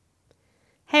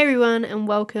Hey everyone, and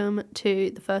welcome to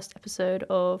the first episode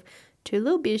of Two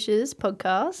Little Bitches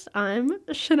podcast. I'm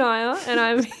Shania, and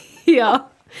I'm here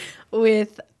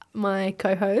with my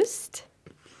co-host.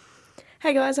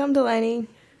 Hey guys, I'm Delaney.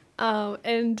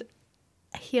 And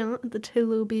here at the Two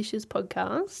Little Bitches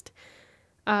podcast,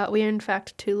 we are in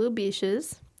fact two little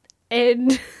bitches,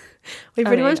 and we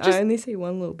pretty much just... I only see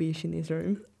one little bitch in this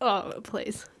room. Oh,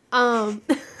 please.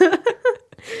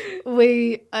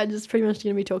 We are just pretty much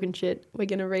going to be talking shit. We're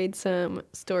going to read some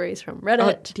stories from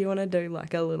Reddit. Do you want to do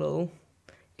like a little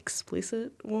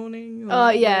explicit warning? Oh,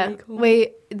 yeah.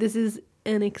 This is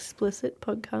an explicit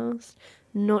podcast,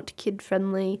 not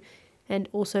kid-friendly. And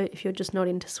also, if you're just not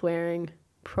into swearing,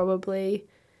 probably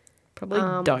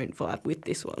don't vibe with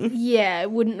this one. Yeah, I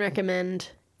wouldn't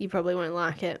recommend. You probably won't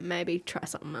like it. Maybe try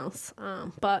something else.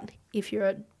 But if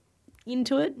you're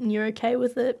into it and you're okay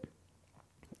with it,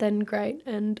 then great.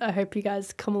 And I hope you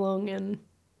guys come along and,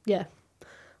 yeah,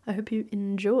 I hope you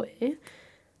enjoy.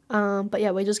 But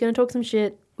yeah, we're just going to talk some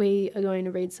shit. We are going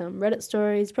to read some Reddit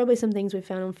stories, probably some things we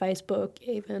found on Facebook,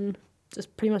 even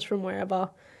just pretty much from wherever,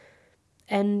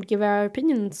 and give our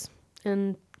opinions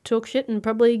and talk shit and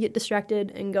probably get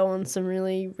distracted and go on some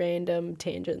really random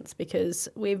tangents because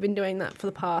we've been doing that for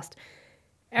the past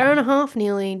hour and a half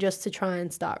nearly just to try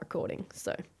and start recording.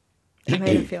 So I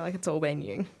made it feel like it's all been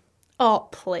you. Oh,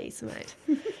 please, mate.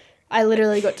 I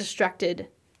literally got distracted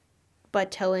by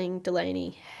telling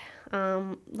Delaney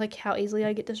like how easily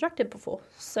I get distracted before.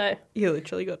 So You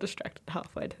literally got distracted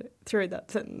halfway through that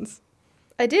sentence.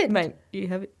 I did. Mate, you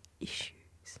have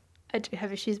issues. I do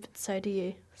have issues, but so do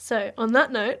you. So on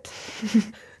that note,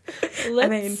 I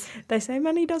mean, they say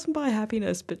money doesn't buy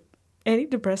happiness, but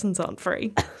antidepressants aren't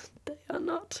free. They are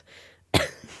not.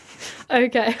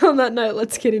 Okay, on that note,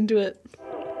 let's get into it.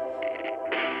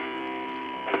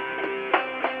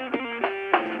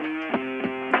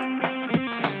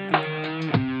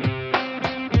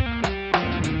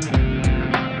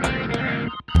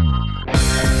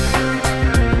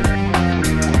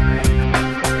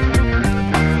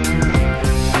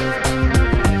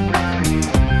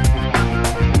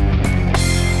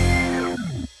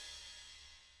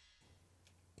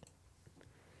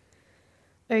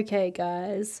 Okay,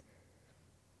 guys.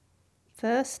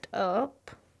 First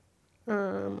up,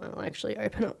 I'll actually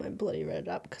open up my bloody Reddit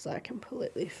app because I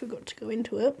completely forgot to go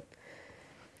into it.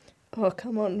 Oh,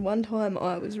 come on. One time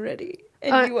I was ready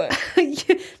and you weren't.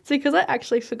 It's because I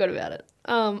actually forgot about it.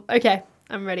 Okay,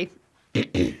 I'm ready.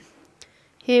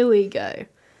 Here we go.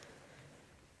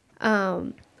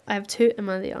 I have two Am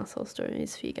I the Arsehole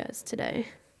stories for you guys today,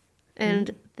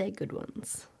 and they're good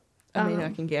ones. I mean, I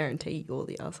can guarantee you're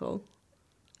the arsehole.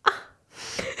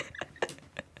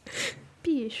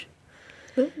 Bish.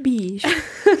 Bish.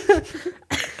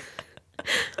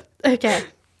 Okay.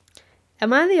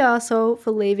 Am I the arsehole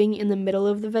for leaving in the middle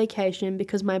of the vacation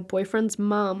because my boyfriend's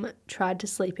mum tried to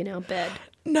sleep in our bed?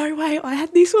 No way, I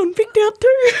had this one picked out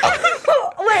too.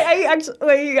 Wait, are you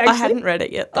actually? I hadn't read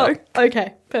it yet though. Oh,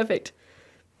 okay, perfect.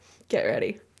 Get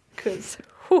ready, because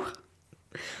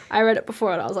I read it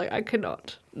before and I was like, I could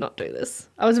not do this.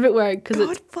 I was a bit worried because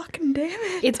God fucking damn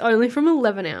it. It's only from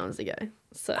 11 hours ago,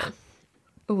 so.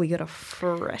 Oh, we got a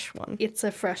fresh one. It's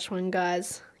a fresh one,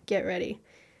 guys. Get ready.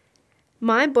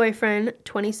 My boyfriend,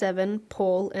 27,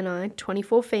 Paul, and I,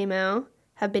 24 female,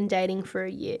 have been dating for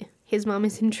a year. His mum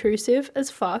is intrusive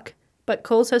as fuck, but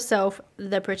calls herself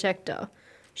the protector.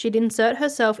 She'd insert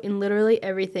herself in literally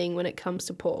everything when it comes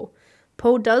to Paul.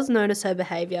 Paul does notice her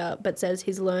behaviour, but says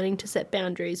he's learning to set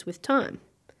boundaries with time.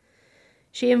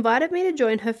 She invited me to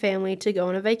join her family to go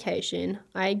on a vacation.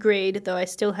 I agreed, though I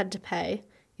still had to pay.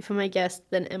 If I'm a guest,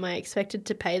 then am I expected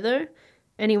to pay though?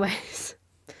 Anyways,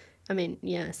 I mean,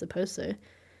 yeah, I suppose so.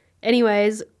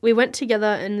 Anyways, we went together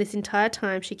and this entire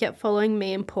time she kept following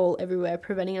me and Paul everywhere,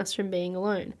 preventing us from being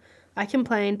alone. I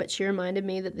complained, but she reminded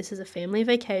me that this is a family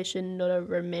vacation, not a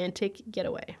romantic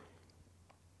getaway.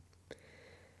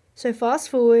 So fast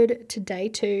forward to day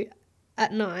 2.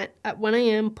 At night, at 1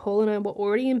 a.m, Paul and I were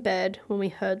already in bed when we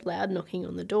heard loud knocking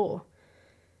on the door.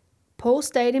 Paul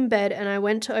stayed in bed and I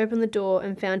went to open the door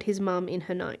and found his mum in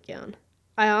her nightgown.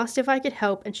 I asked if I could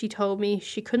help and she told me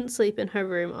she couldn't sleep in her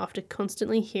room after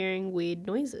constantly hearing weird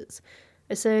noises.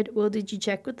 I said, well, did you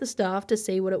check with the staff to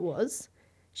see what it was?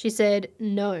 She said,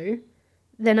 no,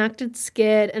 then acted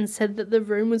scared and said that the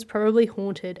room was probably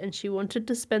haunted and she wanted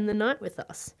to spend the night with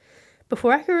us.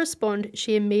 Before I could respond,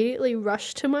 she immediately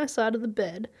rushed to my side of the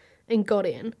bed and got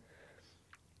in.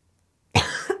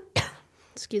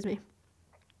 Excuse me.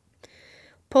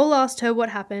 Paul asked her what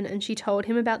happened and she told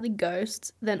him about the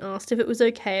ghosts, then asked if it was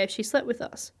okay if she slept with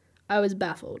us. I was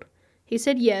baffled. He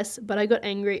said yes, but I got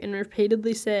angry and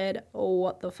repeatedly said, oh,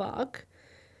 what the fuck?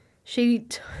 She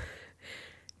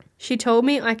told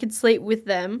me I could sleep with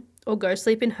them or go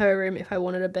sleep in her room if I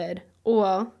wanted a bed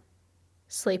or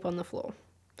sleep on the floor.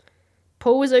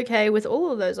 Paul was okay with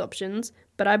all of those options,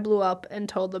 but I blew up and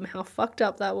told them how fucked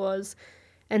up that was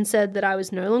and said that I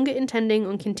was no longer intending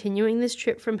on continuing this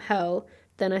trip from hell.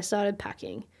 Then I started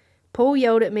packing. Paul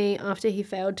yelled at me after he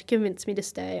failed to convince me to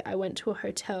stay. I went to a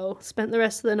hotel, spent the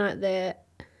rest of the night there,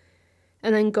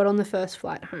 and then got on the first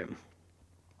flight home.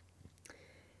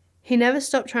 He never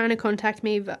stopped trying to contact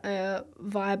me via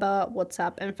Viber,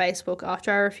 WhatsApp, and Facebook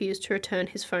after I refused to return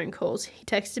his phone calls. He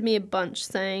texted me a bunch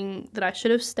saying that I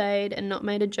should have stayed and not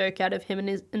made a joke out of him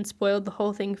and spoiled the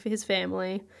whole thing for his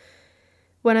family.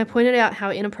 When I pointed out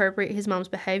how inappropriate his mum's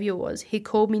behaviour was, he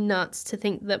called me nuts to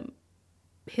think that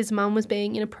his mum was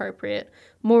being inappropriate.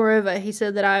 Moreover, he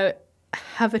said that I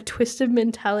have a twisted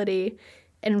mentality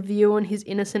and view on his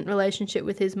innocent relationship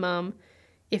with his mum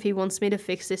if he wants me to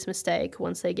fix this mistake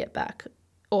once they get back.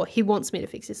 Or he wants me to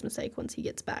fix this mistake once he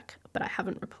gets back, but I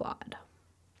haven't replied.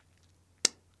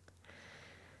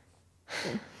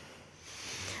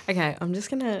 Okay, I'm just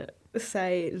going to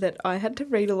say that I had to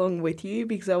read along with you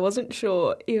because I wasn't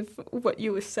sure if what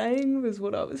you were saying was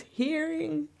what I was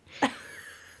hearing.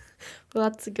 Well,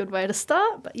 that's a good way to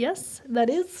start, but yes, that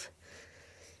is.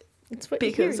 It's what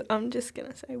you're hearing. Because I'm just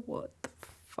going to say, what the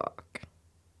fuck?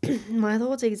 My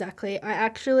thoughts exactly.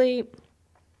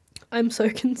 I'm so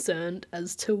concerned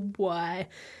as to why.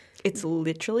 It's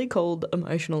literally called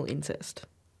emotional incest.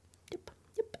 Yep.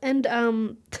 And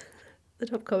the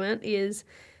top comment is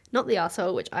not the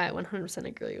arsehole, which I 100%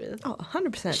 agree with. Oh,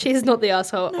 100%. She's not the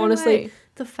arsehole. No honestly, way.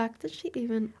 The fact that she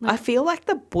even... I feel like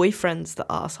the boyfriend's the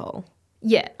arsehole.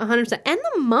 Yeah, 100%. And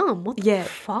the mum. What the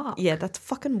fuck? Yeah, that's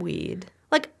fucking weird.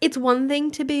 Like, it's one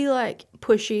thing to be, like,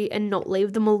 pushy and not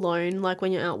leave them alone, like,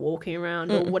 when you're out walking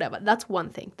around or whatever. That's one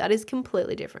thing. That is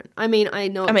completely different. I mean, I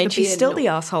know... I mean, she's still the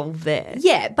asshole there.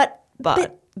 Yeah, but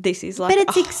this is, like,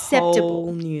 it's a acceptable.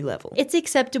 Whole new level. It's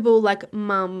acceptable, like,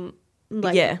 mum,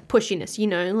 like, pushiness, you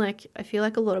know? Like, I feel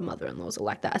like a lot of mother-in-laws are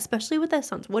like that, especially with their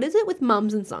sons. What is it with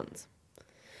mums and sons?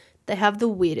 They have the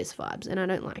weirdest vibes, and I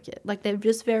don't like it. Like, they're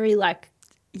just very, like...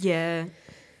 Yeah.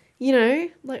 You know,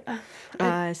 like...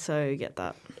 I so get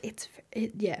that.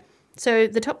 Yeah. So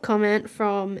the top comment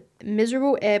from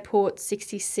Miserable Airport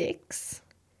 66.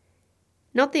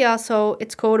 Not the arsehole,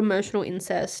 it's called emotional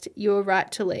incest. You are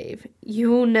right to leave.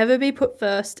 You will never be put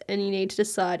first and you need to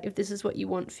decide if this is what you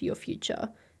want for your future.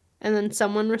 And then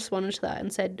someone responded to that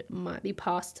and said, might be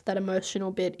past that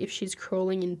emotional bit if she's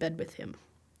crawling in bed with him.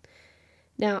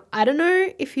 Now, I don't know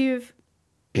if you've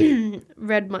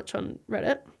read much on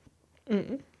Reddit.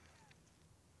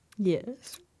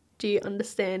 Yes. Do you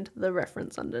understand the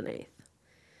reference underneath?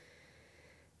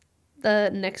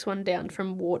 The next one down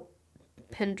from Wart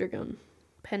Pendragon.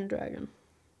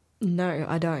 No,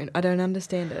 I don't. I don't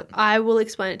understand it. I will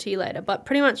explain it to you later. But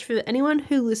pretty much for anyone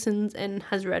who listens and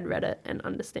has read Reddit and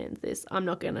understands this, I'm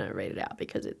not going to read it out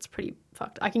because it's pretty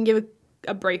fucked. I can give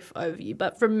a brief overview,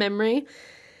 but from memory.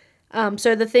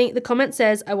 So the comment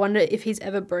says, I wonder if he's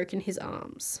ever broken his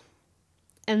arms.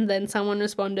 And then someone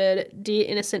responded, Dear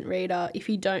innocent reader, if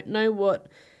you don't know what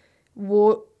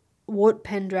Wart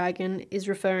Pendragon is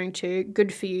referring to,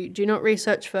 good for you. Do not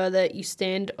research further. You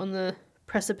stand on the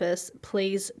precipice.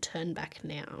 Please turn back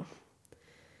now.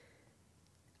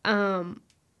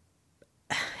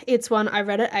 It's one, I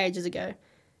read it ages ago.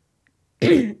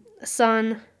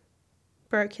 Son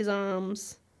broke his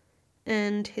arms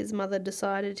and his mother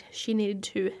decided she needed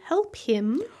to help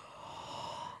him.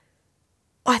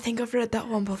 I think I've read that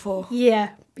one before.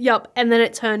 Yeah. Yup. And then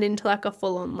it turned into like a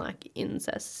full-on like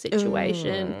incest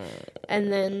situation.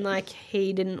 And then like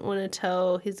he didn't want to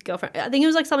tell his girlfriend. I think it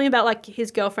was like something about like his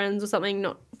girlfriends or something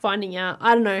not finding out.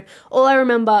 I don't know. All I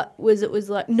remember was it was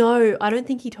like, no, I don't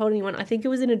think he told anyone. I think it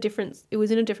was in a different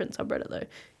subreddit though.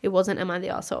 It wasn't Am I the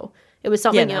Arsehole? It was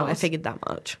something else. I figured that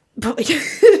much.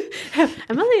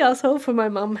 Am I the asshole for my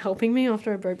mum helping me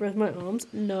after I broke both my arms?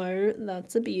 No,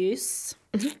 that's abuse.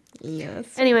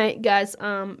 Yes. Anyway, guys,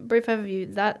 brief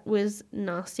overview. That was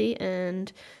nasty,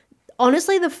 and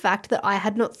honestly, the fact that I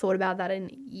had not thought about that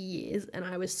in years, and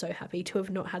I was so happy to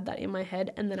have not had that in my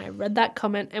head, and then I read that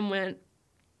comment and went,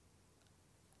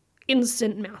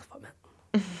 instant mouth vomit.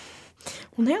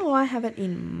 Well, now I have it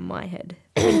in my head.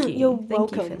 Thank you. You're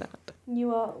welcome. Thank you for that.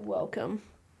 You are welcome.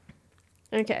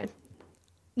 Okay.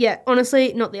 Yeah,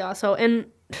 honestly, not the arsehole, and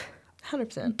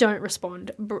 100%. don't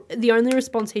respond. The only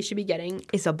response he should be getting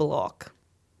is a block.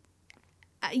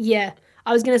 Yeah.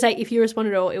 I was going to say, if you respond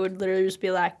at all, it would literally just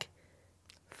be like,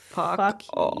 fuck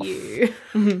off. you.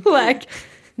 Like,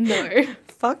 No.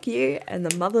 Fuck you and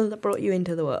the mother that brought you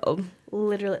into the world.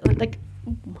 Literally. Like,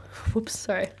 whoops,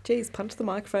 sorry. Jeez, punch the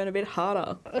microphone a bit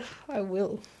harder. I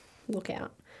will. Look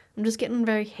out. I'm just getting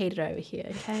very heated over here,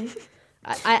 okay?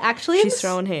 I actually... She's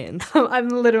throwing hands. I'm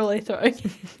literally throwing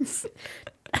hands.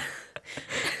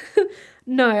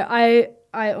 No,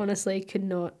 I honestly could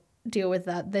not deal with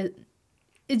that.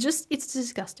 It's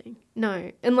disgusting. No.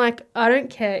 And, like, I don't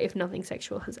care if nothing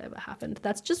sexual has ever happened.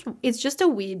 It's just a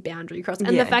weird boundary cross.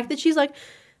 And the fact that she's like,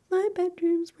 my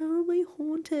bedroom's probably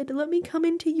haunted. Let me come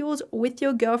into yours with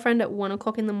your girlfriend at 1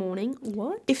 o'clock in the morning.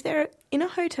 What? If they're in a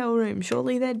hotel room,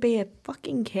 surely there'd be a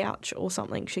fucking couch or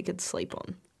something she could sleep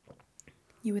on.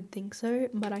 You would think so,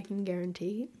 but I can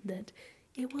guarantee that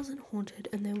it wasn't haunted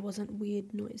and there wasn't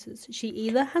weird noises. She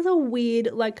either has a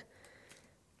weird, like...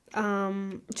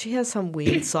 She has some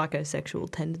weird psychosexual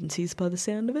tendencies by the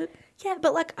sound of it. Yeah,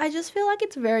 but, like, I just feel like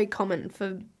it's very common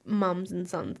for mums and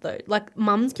sons, though. Like,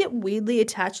 mums get weirdly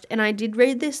attached, and I did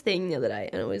read this thing the other day,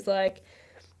 and it was, like,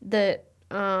 that,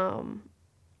 I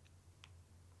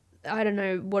don't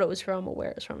know what it was from or where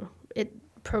it was from. It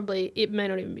may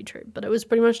not even be true, but it was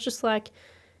pretty much just, like,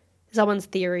 someone's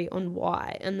theory on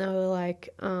why, and they were like,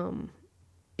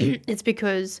 it's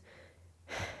because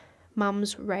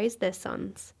mums raise their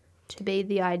sons to be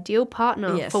the ideal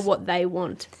partner for what they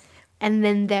want. And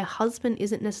then their husband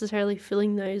isn't necessarily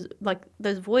filling those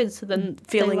voids. So then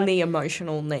feeling the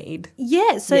emotional need.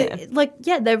 Yeah. So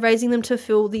they're raising them to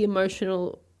fill the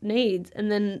emotional needs. And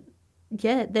then,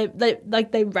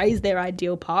 they raise their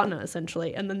ideal partner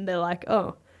essentially. And then they're like,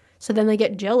 oh, so then they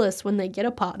get jealous when they get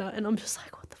a partner. And I'm just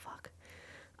like, what the fuck?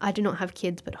 I do not have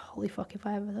kids, but holy fuck, if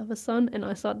I ever have a son and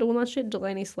I start doing that shit,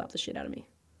 Delaney slap the shit out of me.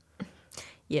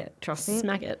 Yeah, trust me.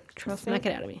 Smack it. Smack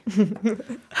it out of me.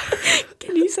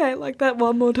 Can you say it like that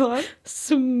one more time?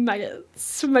 Smack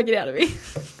it out of me.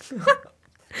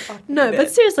 No, but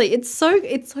seriously, it's so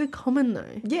common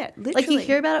though. Yeah, literally. Like you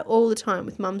hear about it all the time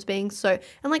with mums being so,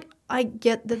 and like I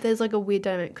get that there's like a weird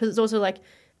dynamic because it's also like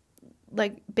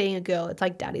being a girl, it's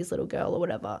like daddy's little girl or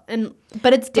whatever,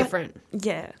 but it's different.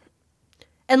 Yeah.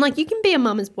 And like you can be a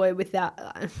mama's boy without.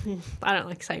 I don't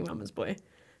like saying mama's boy.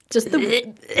 Just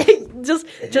the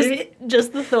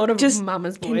just the thought of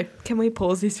mama's boy. Can we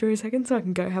pause this for a second so I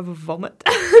can go have a vomit?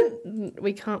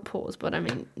 We can't pause, but I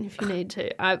mean, if you need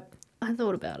to, I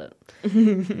thought about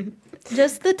it.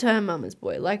 Just the term mama's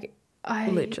boy, like I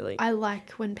like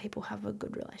when people have a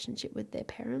good relationship with their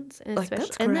parents and like,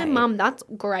 especially and their mum. That's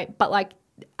great, but like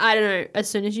I don't know. As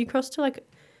soon as you cross to like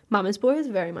mama's boy, is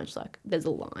very much like there's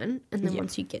a line, and then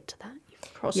once you get to that,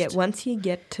 you've crossed. Yeah, once you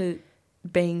get to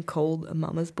being called a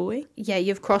mama's boy. Yeah,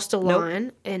 you've crossed a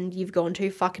line and you've gone too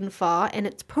fucking far and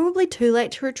it's probably too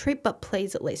late to retreat, but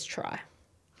please at least try.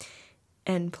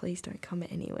 And please don't come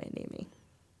anywhere near me.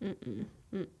 I'm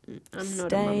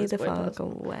not a mama's boy. Stay the fuck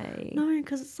away. No,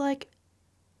 because it's like,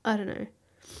 I don't know.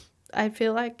 I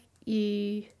feel like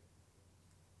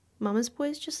mama's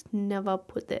boys just never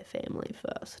put their family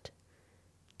first.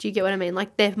 Do you get what I mean?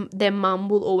 Like their mum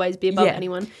will always be above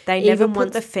anyone. They never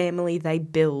put the family they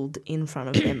build in front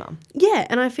of their mum. Yeah,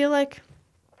 and I feel like,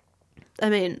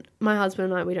 I mean, my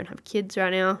husband and I, we don't have kids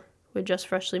right now. We're just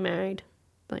freshly married.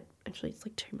 Like, actually, it's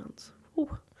like 2 months.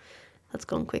 Ooh, that's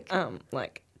gone quick.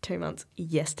 Like 2 months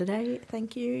yesterday,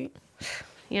 thank you.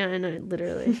 Yeah, I know,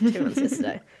 literally 2 months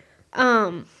yesterday.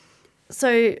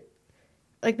 So,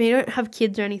 like, we don't have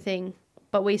kids or anything,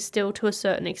 but we still, to a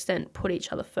certain extent, put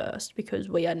each other first because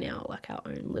we are now, like, our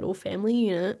own little family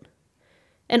unit.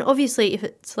 And obviously, if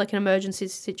it's, like, an emergency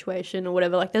situation or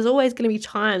whatever, like, there's always going to be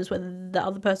times where the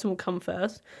other person will come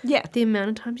first. Yeah. The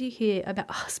amount of times you hear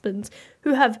about husbands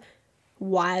who have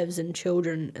wives and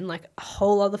children and, like, a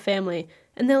whole other family,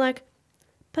 and they're like,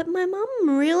 but my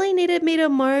mum really needed me to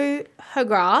mow her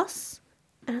grass.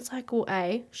 And it's like, well,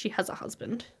 A, she has a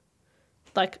husband.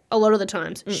 Like, a lot of the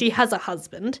times, she has a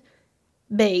husband.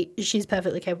 B, she's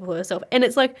perfectly capable of herself. And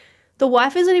it's like, the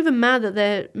wife isn't even mad that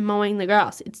they're mowing the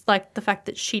grass. It's like the fact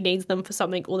that she needs them for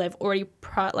something or they've already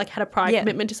had a prior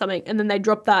commitment to something. And then they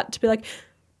drop that to be like,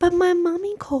 but my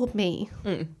mummy called me.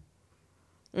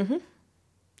 Mm-hmm.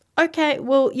 Okay,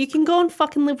 well, you can go and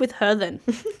fucking live with her then.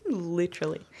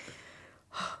 Literally.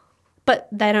 But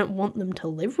they don't want them to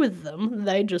live with them.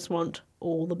 They just want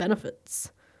all the benefits.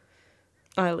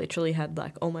 I literally had,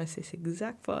 like, almost this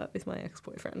exact fight with my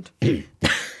ex-boyfriend. Is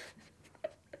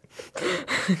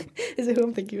it who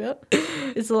I'm thinking about?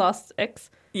 Is the last ex?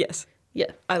 Yes.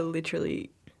 Yeah. I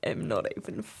literally am not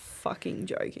even fucking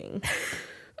joking.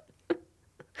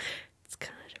 It's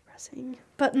kind of depressing.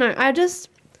 But no, I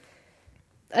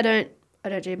don't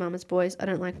do mama's boys. I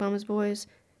don't like mama's boys.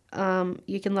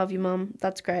 You can love your mum.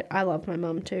 That's great. I love my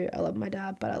mum too. I love my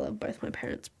dad, but I love both my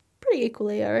parents pretty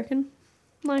equally, I reckon.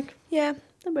 Like, Yeah.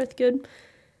 they're both good.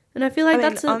 And I feel like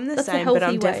that's I'm the a same, healthy but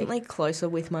I'm way. definitely closer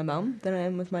with my mum than I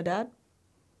am with my dad.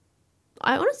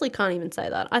 I honestly can't even say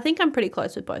that. I think I'm pretty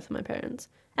close with both of my parents.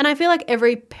 And I feel like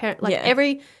every parent, like Yeah.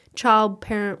 every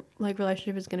child-parent like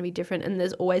relationship is going to be different, and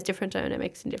there's always different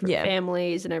dynamics in different Yeah.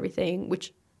 families and everything,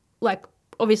 which like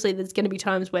obviously there's going to be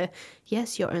times where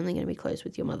yes, you're only going to be close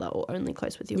with your mother or only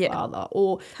close with your Yeah. father,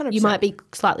 or 100%. you might be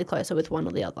slightly closer with one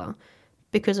or the other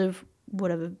because of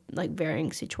whatever, like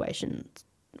varying situations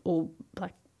or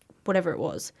like whatever it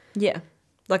was. Yeah.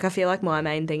 Like, I feel like my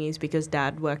main thing is because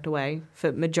dad worked away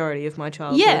for majority of my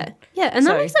childhood. Yeah, yeah, and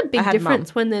that So, makes a I big had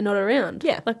difference when they're not around.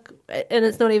 Yeah. Like, and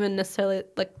it's not even necessarily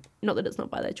like, not that it's not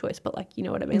by their choice, but like, you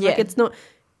know what I mean? Like, Yeah. it's not,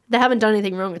 they haven't done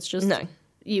anything wrong. It's just No.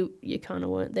 you kind of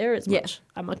weren't there as Yeah. much.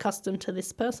 I'm accustomed to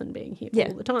this person being here Yeah,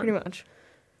 all the time. pretty much.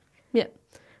 Yeah.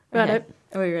 Righto. Okay.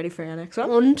 Are we ready for our next one?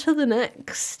 On to the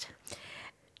next.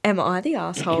 Am I the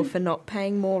asshole for not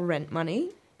paying more rent money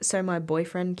so my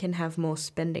boyfriend can have more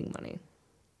spending money?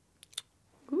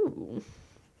 Ooh.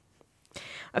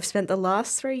 I've spent the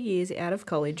last 3 years out of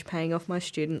college paying off my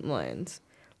student loans.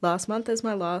 Last month is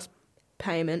my last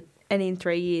payment, and in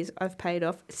 3 years I've paid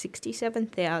off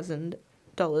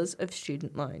 $67,000 of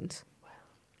student loans. Wow.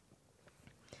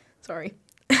 Sorry.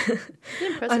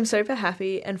 Impressive. I'm super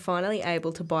happy and finally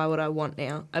able to buy what I want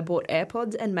now. I bought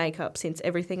AirPods and makeup since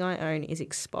everything I own is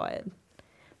expired.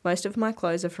 Most of my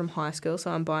clothes are from high school,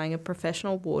 so I'm buying a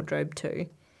professional wardrobe too.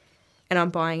 And I'm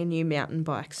buying a new mountain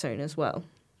bike soon as well.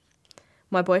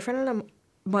 My boyfriend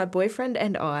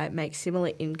and I make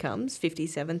similar incomes,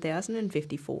 $57,000 and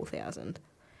 $54,000.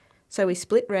 So we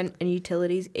split rent and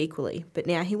utilities equally, but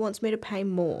now he wants me to pay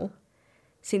more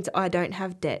since I don't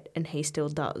have debt and he still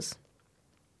does.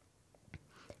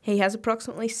 He has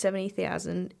approximately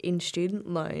 $70,000 in student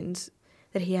loans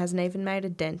that he hasn't even made a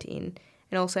dent in,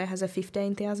 and also has a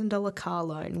 $15,000 car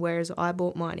loan, whereas I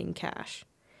bought mine in cash.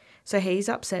 So he's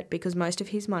upset because most of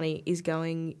his money is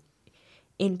going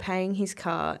in paying his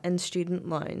car and student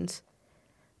loans,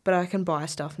 but I can buy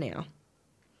stuff now.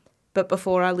 But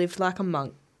before I lived like a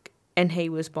monk and he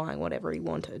was buying whatever he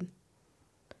wanted.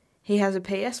 He has a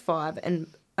PS5 and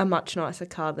a much nicer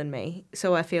car than me,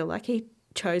 so I feel like he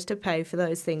chose to pay for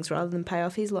those things rather than pay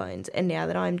off his loans, and now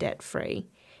that I'm debt-free,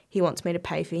 he wants me to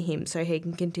pay for him so he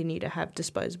can continue to have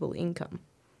disposable income.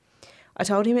 I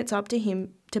told him it's up to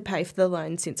him to pay for the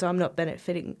loans since I'm not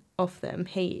benefiting off them,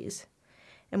 he is.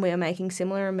 And we are making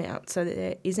similar amounts, so that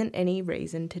there isn't any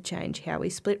reason to change how we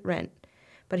split rent,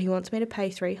 but he wants me to pay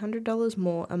 $300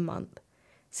 more a month,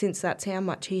 since that's how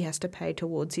much he has to pay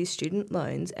towards his student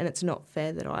loans, and it's not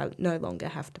fair that I no longer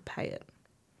have to pay it.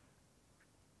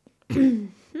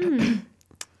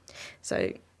 So,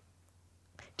 do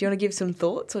you want to give some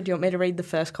thoughts, or do you want me to read the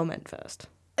first comment first?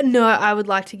 No, I would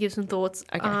like to give some thoughts.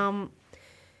 Okay.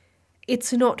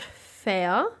 It's not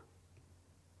fair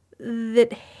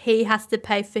that he has to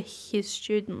pay for his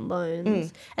student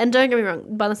loans. And don't get me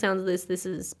wrong, by the sounds of this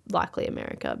is likely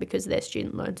America because their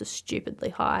student loans are stupidly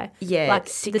high. Yeah, like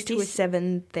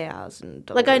 $67,000.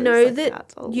 Like, I know that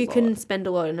that's a you lot. can spend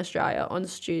a lot in Australia on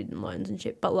student loans and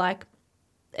shit, but like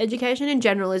education in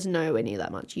general is nowhere near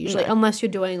that much usually, No. unless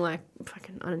you're doing like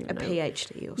fucking, I don't even know.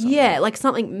 PhD or something. Yeah, like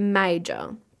something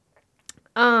major.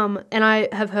 And I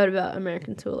have heard about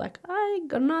Americans who are like, I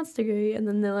got an arts degree, and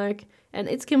then they're like, and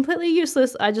it's completely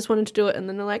useless. I just wanted to do it, and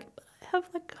then they're like, I have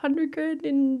like $100,000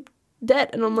 in debt,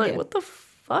 and I'm like, Yeah. what the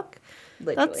fuck?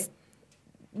 Literally. That's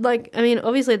like, I mean,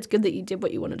 obviously it's good that you did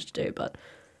what you wanted to do, but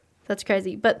that's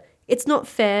crazy. But it's not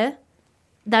fair.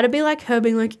 That'd be like her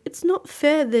being like, it's not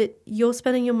fair that you're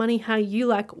spending your money how you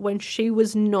like when she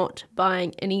was not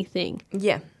buying anything.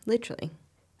 Yeah, literally.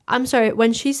 I'm sorry,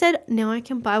 when she said, now I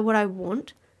can buy what I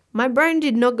want, my brain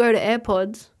did not go to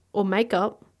AirPods or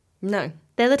makeup. No.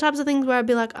 They're the types of things where I'd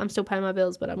be like, I'm still paying my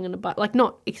bills, but I'm going to buy, like,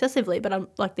 not excessively, but I'm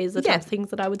like, these are the types of things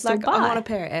that I would still Like, buy. I want a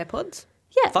pair of AirPods.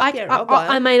 Yeah, Fuck yeah, I'll buy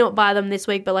I it. may not buy them this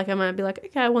week, but like I might be like,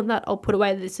 okay, I want that. I'll put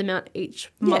away this amount each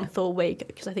month or week,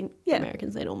 because I think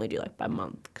Americans, they normally do like by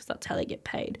month because that's how they get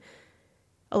paid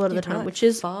a lot of the time, Right, which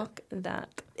is, fuck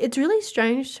that. it's really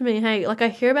strange to me. Hey, like I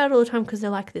hear about it all the time because they're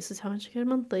like, this is how much you get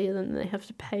monthly, and then they have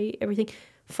to pay everything.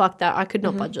 Fuck that. I could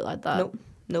not budget like that.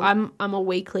 Nope. I'm a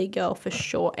weekly girl for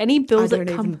sure. Any bills I that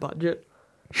don't come, even budget.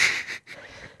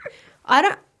 I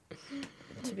don't.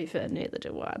 To be fair, neither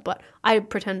do I, but I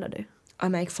pretend I do. I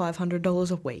make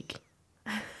 $500 a week.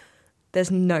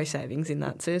 There's no savings in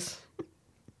that, sis.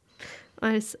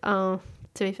 I just, to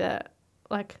be fair,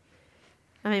 like,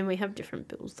 I mean, we have different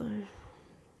bills though.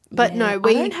 But Yeah, no,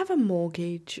 I don't have a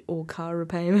mortgage or car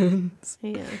repayments.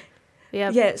 Yeah. Yeah.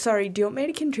 Yeah, sorry, do you want me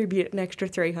to contribute an extra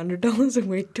 $300 a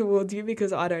week towards you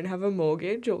because I don't have a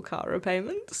mortgage or car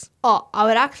repayments? Oh, I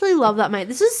would actually love that, mate.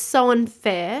 This is so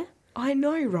unfair. I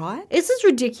know, right? This is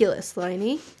ridiculous,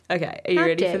 Lainey. Okay, are you How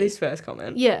ready dare for you. this first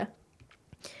comment? Yeah.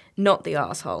 Not the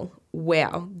asshole.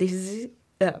 Wow, this is...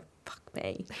 fuck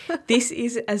me. This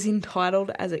is as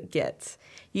entitled as it gets.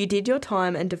 You did your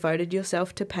time and devoted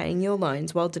yourself to paying your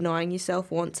loans while denying yourself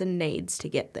wants and needs to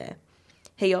get there.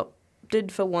 He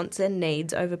opted for wants and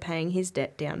needs over paying his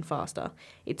debt down faster.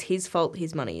 It's his fault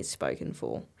his money is spoken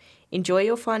for. Enjoy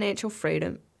your financial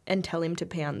freedom and tell him to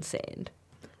pound sand.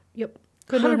 Yep.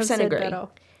 Could not have 100% said agree. better.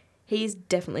 He's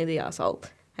definitely the arsehole.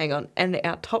 Hang on. And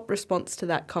our top response to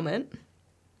that comment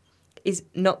is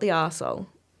not the arsehole.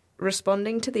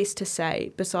 Responding to this to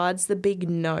say, besides the big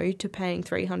no to paying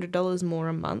 $300 more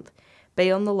a month,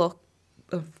 be on the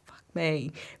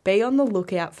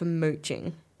lookout for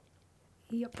mooching.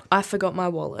 Yep. I forgot my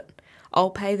wallet. I'll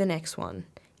pay the next one.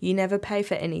 You never pay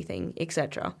for anything,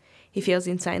 etc. He feels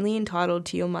insanely entitled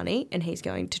to your money and he's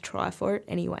going to try for it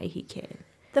any way he can.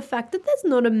 The fact that there's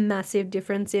not a massive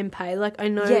difference in pay, like I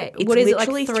know, Yeah, it's what is it,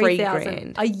 literally like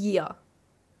 $3,000 $3,000 a year?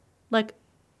 Like,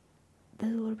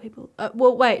 there's a lot of people.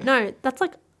 Well, wait, no, that's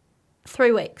like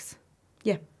 3 weeks.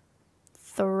 Yeah.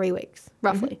 3 weeks,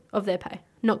 roughly, of their pay.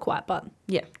 Not quite, but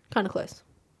Yeah. kind of close.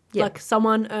 Yeah. Like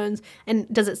someone earns,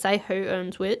 and does it say who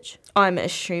earns which? I'm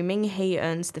assuming he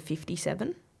earns the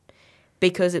 57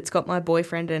 because it's got my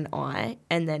boyfriend and I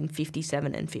and then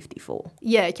 57 and 54.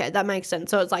 Yeah, okay, that makes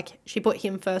sense. So it's like she put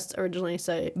him first originally,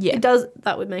 so Yeah. it does,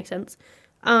 that would make sense.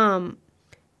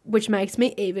 Which makes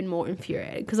me even more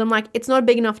infuriated because I'm like, it's not a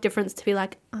big enough difference to be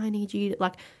like, I need you to,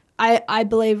 like, I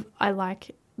believe I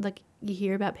like you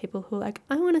hear about people who are like,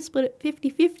 I want to split it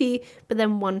 50-50, but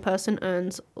then one person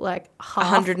earns like half.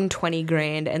 120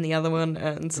 grand and the other one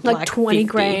earns like 20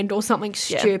 50 grand or something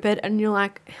stupid. And you're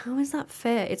like, how is that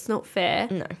fair? It's not fair.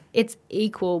 No. It's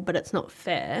equal, but it's not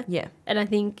fair. Yeah. And I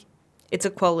think, It's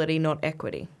equality, not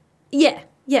equity. yeah,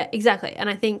 exactly. And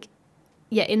I think,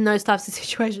 yeah, in those types of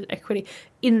situations, equity.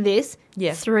 In this,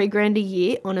 Yeah. $3,000 a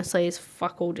year, honestly, is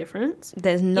fuck all difference.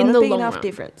 There's not In a the big long enough run.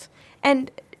 difference.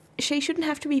 And she shouldn't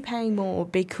have to be paying more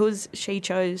because she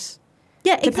chose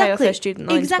Yeah, to pay off her student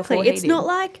loans before he It's did. not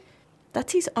like,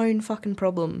 That's his own fucking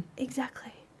problem.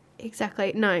 exactly.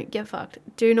 No, get fucked.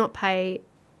 Do not pay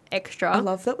extra. I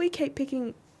love that we keep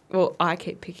picking... Well, I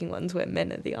keep picking ones where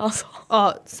men are the arsehole.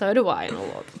 Oh, so do I in a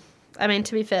lot. I mean,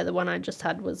 to be fair, the one I just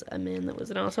had was a man that was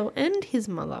an arsehole and his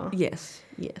mother. Yes.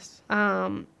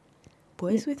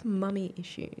 Boys with mummy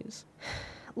issues.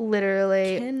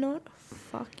 Literally. Cannot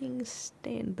fucking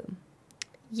stand them.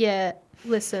 Yeah,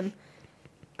 listen.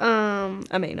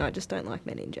 I mean, I just don't like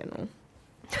men in general.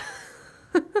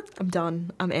 I'm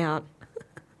done. I'm out.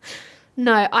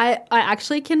 No, I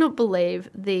actually cannot believe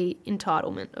the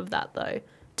entitlement of that, though.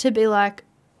 To be like,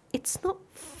 it's not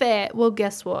fair. Well,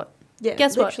 guess what? Yeah,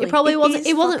 Guess what? literally, It probably wasn't. is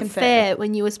It wasn't fucking fair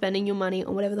when you were spending your money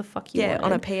on whatever the fuck you wanted.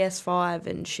 on a PS5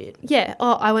 and shit. Yeah.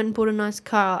 Oh, I went and bought a nice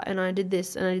car and I did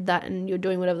this and I did that and you're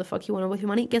doing whatever the fuck you wanted with your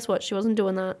money. Guess what? She wasn't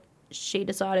doing that. She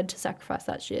decided to sacrifice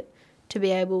that shit to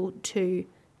be able to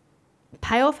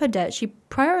pay off her debt. She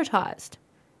prioritized,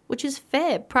 which is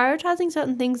fair. Prioritizing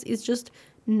certain things is just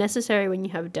necessary when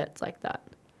you have debts like that.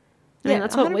 I mean,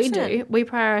 that's what we 100%. do. We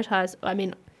prioritize. I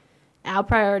mean, our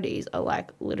priorities are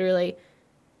like literally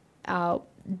our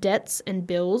debts and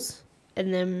bills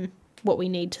and then what we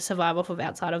need to survive off of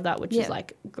outside of that, which is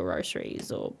like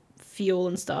groceries or fuel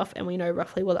and stuff. And we know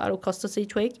roughly what that'll cost us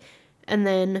each week. And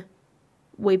then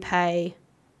we pay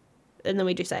and then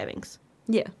we do savings.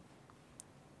 Yeah.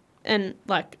 And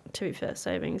like, to be fair,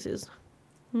 savings is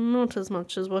not as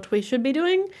much as what we should be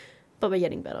doing, but we're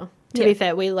getting better. To be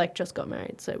fair, we like just got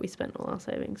married, so we spent all our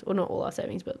savings. Or not all our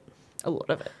savings, but A lot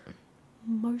of it.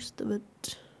 most of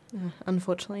it.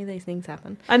 Unfortunately, these things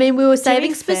happen. I mean, we were To be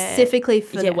saving fair, specifically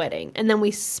for yeah. the wedding, and then we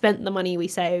spent the money we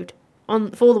saved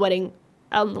for the wedding,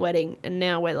 on the wedding, and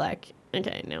now we're like,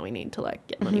 okay, now we need to like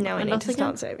get money. Now I behind need us to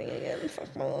again. start saving again.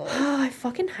 Fuck my life. Oh, I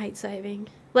fucking hate saving.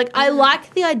 Like, I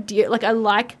like the idea. Like, I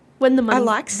like when the money's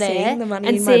like there seeing the money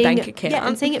and in my seeing bank it, account. Yeah,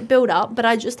 and seeing it build up. But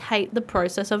I just hate the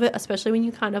process of it, especially when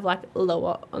you kind of like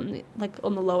lower on the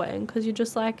lower end, because you're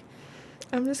just like,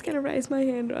 I'm just going to raise my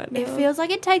hand right now. it feels like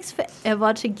it takes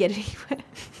forever to get anywhere.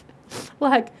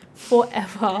 Like,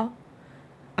 forever.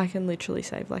 I can literally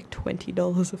save like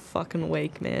 $20 a fucking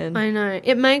week, man. I know.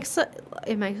 It makes it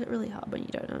really hard when you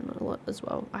don't earn a lot as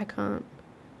well. I can't.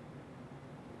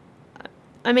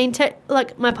 I mean,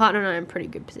 like, my partner and I are in a pretty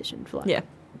good position for, like, Yeah.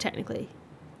 technically.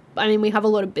 I mean, we have a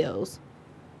lot of bills,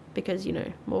 because, you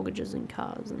know, mortgages and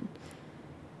cars and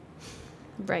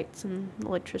rates and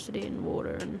electricity and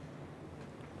water and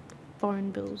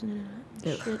phone bills and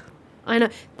shit. I know.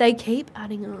 They keep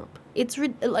adding up. It's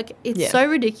so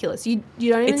ridiculous. You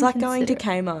don't even It's like going to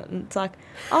consider it. Kmart and it's like,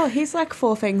 oh, here's like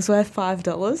 4 things worth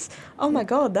 $5. Oh my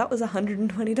God, that was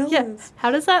 $120. Yeah. How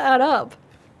does that add up?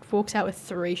 Walks out with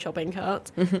 3 shopping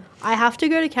carts. I have to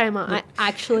go to Kmart. I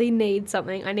actually need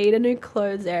something. I need a new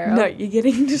clothes area. No, you're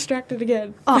getting distracted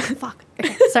again. Oh, fuck.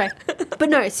 Okay, sorry. But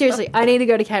no, seriously, I need to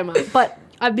go to Kmart. But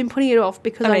I've been putting it off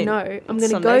because I know I'm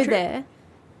going to go there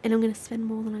and I'm going to spend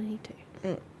more than I need to.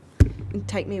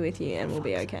 Take me with you and we'll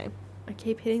be okay. I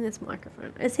keep hitting this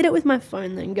microphone. Let's hit it with my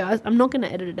phone then, guys. I'm not going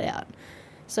to edit it out.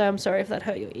 So I'm sorry if that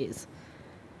hurt your ears.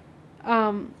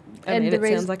 I mean, it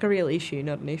sounds like a real issue,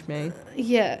 not an issue.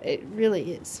 Yeah, it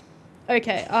really is.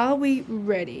 Okay, are we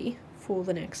ready for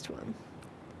the next one?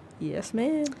 Yes,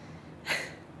 ma'am.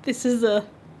 This is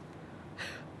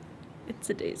it's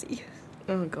a doozy.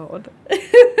 Oh, God.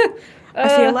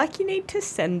 I feel like you need to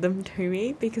send them to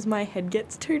me because my head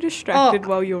gets too distracted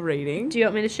while you're reading. Do you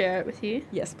want me to share it with you?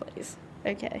 Yes, please.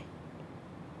 Okay.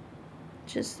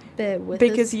 Just bear with us.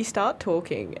 Because you start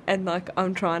talking and, like,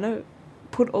 I'm trying to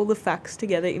put all the facts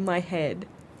together in my head.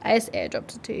 I just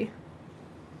airdropped it to you.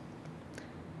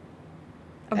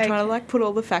 I'm trying to, like, put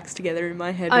all the facts together in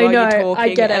my head I while know, you're talking.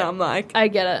 I get it. And I'm like... I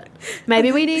get it.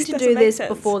 Maybe we need to do this sense.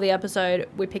 before the episode.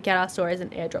 We pick out our stories and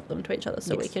airdrop them to each other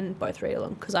so we Yes. can both read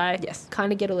along. Because I Yes.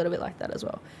 kind of get a little bit like that as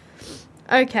well.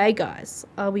 Okay, guys.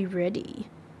 Are we ready?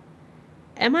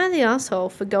 Am I the asshole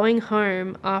for going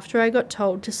home after I got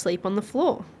told to sleep on the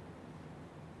floor?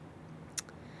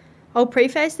 I'll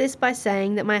preface this by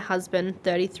saying that my husband,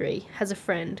 33, has a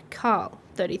friend, Carl,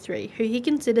 33, who he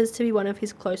considers to be one of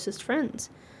his closest friends.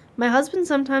 My husband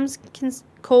sometimes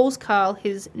calls Carl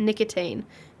his nicotine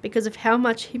because of how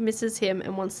much he misses him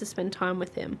and wants to spend time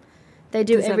with him. They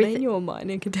do Does everything. that mean you're my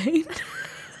nicotine?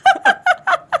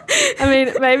 I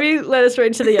mean, maybe let us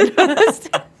read to the end first.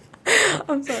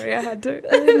 I'm sorry, I had to.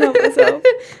 I didn't help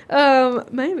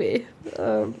myself. Maybe.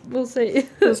 We'll see.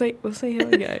 We'll see how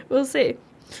we go. We'll see.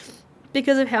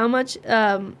 Because of how much...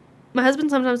 my husband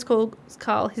sometimes calls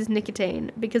Carl his nicotine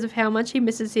because of how much he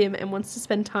misses him and wants to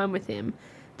spend time with him.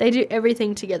 They do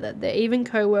everything together. They're even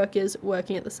co-workers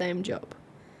working at the same job.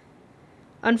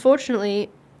 Unfortunately,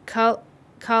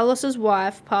 Carlos's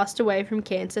wife passed away from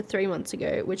cancer 3 months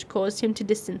ago, which caused him to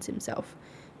distance himself.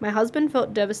 My husband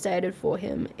felt devastated for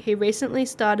him. He recently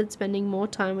started spending more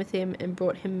time with him and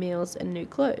brought him meals and new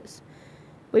clothes.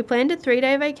 We planned a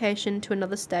 3-day vacation to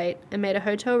another state and made a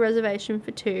hotel reservation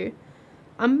for 2.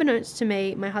 Unbeknownst to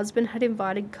me, my husband had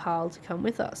invited Carl to come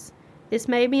with us. This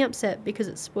made me upset because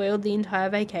it spoiled the entire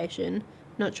vacation,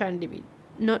 not trying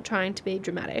to be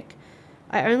dramatic.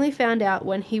 I only found out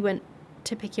when he went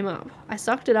to pick him up. I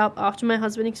sucked it up after my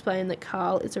husband explained that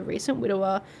Carl is a recent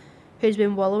widower who's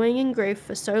been wallowing in grief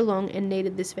for so long and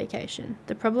needed this vacation.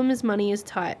 The problem is money is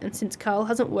tight, and since Carl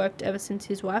hasn't worked ever since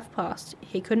his wife passed,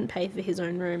 he couldn't pay for his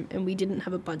own room and we didn't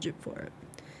have a budget for it.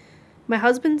 My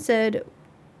husband said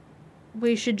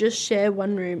we should just share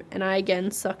one room, and I again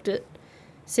sucked it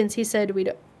since he said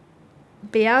we'd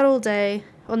be out all day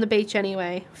on the beach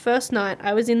anyway. First night,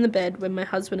 I was in the bed when my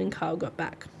husband and Carl got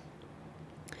back.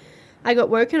 I got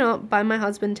woken up by my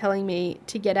husband telling me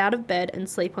to get out of bed and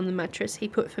sleep on the mattress he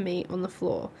put for me on the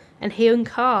floor, and he and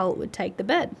Carl would take the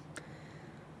bed.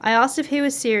 I asked if he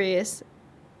was serious,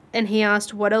 and he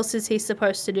asked what else is he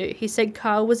supposed to do. He said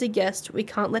Carl was a guest, we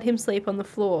can't let him sleep on the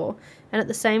floor, and at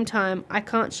the same time, I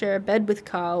can't share a bed with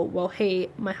Carl while he,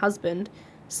 my husband,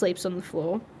 sleeps on the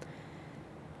floor.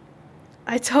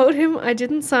 I told him I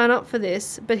didn't sign up for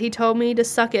this, but he told me to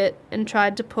suck it and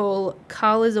tried to pull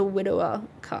Carl is a widower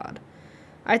card.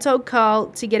 I told Carl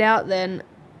to get out, then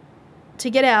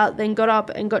got up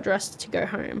and got dressed to go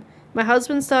home. My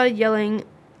husband started yelling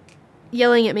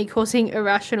at me, calling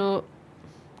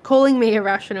me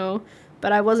irrational,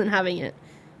 but I wasn't having it.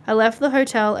 I left the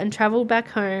hotel and travelled back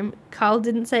home. Carl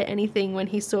didn't say anything when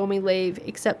he saw me leave,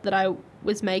 except that I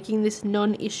was making this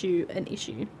non-issue an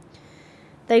issue.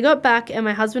 They got back and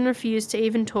my husband refused to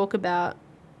even talk about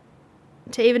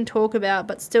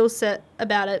but still said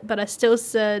about it, but I still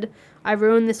said I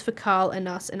ruined this for Carl and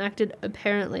us and acted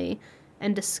apparently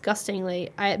and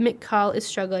disgustingly. I admit Carl is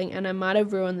struggling and I might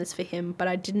have ruined this for him, but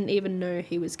I didn't even know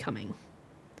he was coming.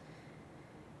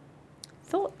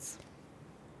 Thoughts?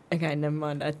 Okay, never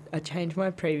mind. I changed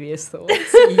my previous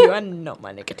thoughts. You are not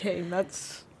my nicotine.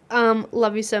 That's...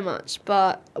 Love you so much,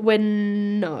 but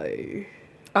no.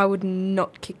 I would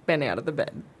not kick Ben out of the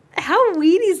bed. How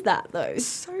weird is that, though? It's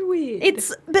so weird.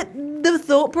 But the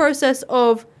thought process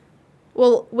of,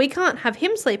 well, we can't have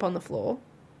him sleep on the floor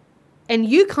and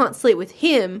you can't sleep with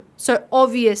him. So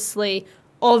obviously,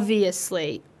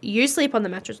 you sleep on the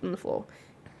mattress on the floor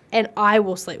and I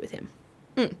will sleep with him.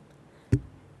 Mm.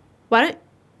 Why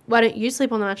don't you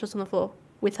sleep on the mattress on the floor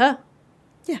with her?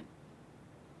 Yeah.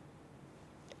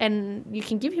 And you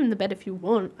can give him the bed if you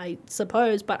want, I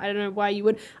suppose, but I don't know why you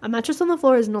would. A mattress on the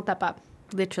floor is not that bad.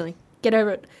 Literally. Get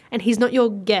over it. And he's not your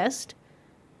guest.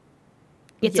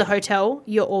 It's Yeah. a hotel.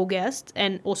 You're all guests.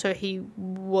 And also he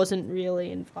wasn't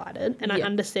really invited. And I Yeah.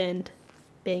 understand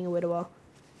being a widower.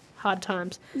 Hard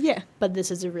times. Yeah. But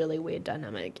this is a really weird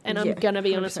dynamic. And I'm Yeah, going to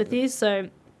be honest with 100%. you. So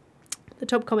the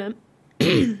top comment.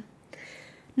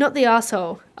 Not the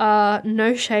arsehole.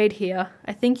 No shade here.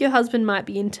 I think your husband might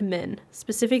be into men.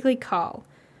 Specifically Carl.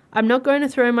 I'm not going to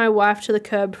throw my wife to the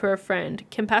curb for a friend.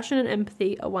 Compassion and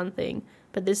empathy are one thing.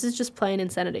 But this is just plain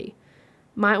insanity.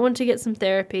 Might want to get some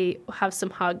therapy or have some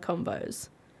hard combos.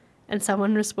 And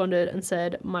someone responded and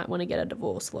said, might want to get a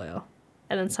divorce lawyer.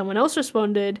 And then someone else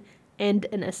responded, and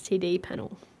an STD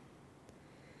panel.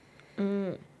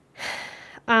 Mm.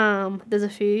 There's a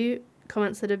few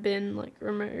comments that have been like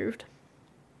removed.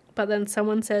 But then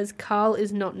someone says, Carl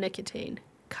is not nicotine.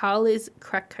 Carl is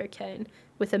crack cocaine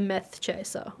with a meth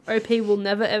chaser. OP will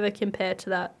never ever compare to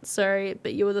that. Sorry,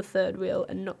 but you were the third wheel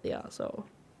and not the arsehole.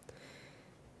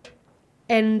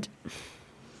 And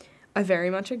I very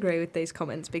much agree with these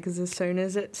comments because as soon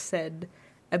as it's said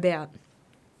about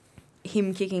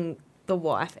him kicking the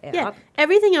wife out. yeah,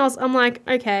 everything else, I'm like,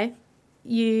 okay,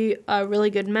 you are really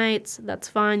good mates. That's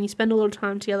fine. You spend a lot of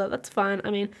time together. That's fine.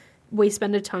 I mean, we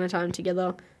spend a ton of time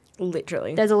together.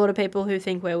 Literally. There's a lot of people who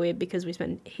think we're weird because we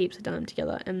spend heaps of time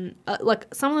together. And,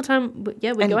 like, some of the time, we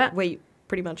and go out. we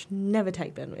pretty much never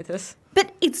take Ben with us.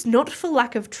 But it's not for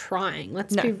lack of trying.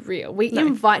 Let's No. be real. We No.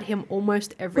 invite him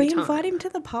almost every time. We invite him to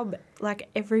the pub, like,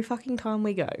 every fucking time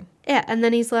we go. Yeah, and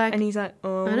then he's like, And he's like,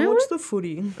 oh, I don't watch want- the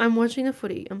footy. I'm watching the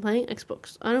footy. I'm playing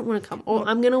Xbox. I don't want to come. Or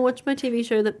I'm going to watch my TV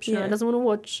show that Shania Yeah. doesn't want to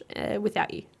watch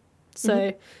without you.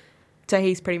 So, So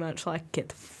he's pretty much like, get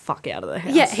the fuck out of the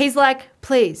house. yeah, he's like,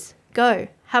 please, go.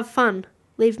 Have fun.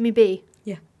 Leave me be.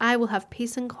 Yeah. I will have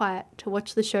peace and quiet to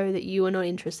watch the show that you are not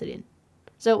interested in.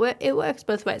 So it works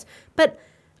both ways. But,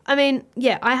 I mean,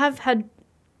 yeah, I have had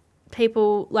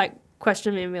people, like,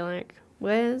 question me and be like,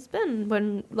 where's Ben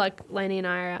when, like, Lainey and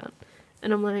I are out?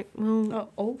 And I'm like, well, Oh,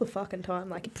 all the fucking time.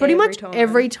 Like, pretty every much time.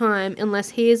 every time,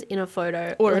 unless he is in a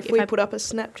photo. Or like, if we I- put up a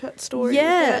Snapchat story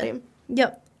Yeah. about him.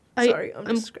 Yep. Sorry, I'm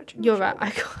just scratching my You're right. shoulder.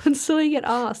 I constantly get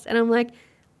asked. And I'm like,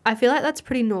 I feel like that's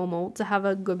pretty normal to have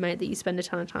a good mate that you spend a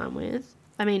ton of time with.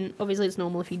 I mean, obviously it's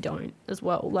normal if you don't as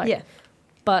well. Like, Yeah.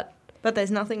 But, But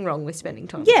there's nothing wrong with spending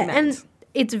time yeah, with and mates.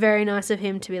 it's very nice of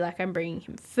him to be like, I'm bringing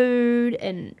him food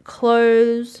and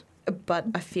clothes. But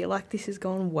I feel like this has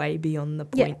gone way beyond the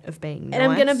Yeah. point of being nice. And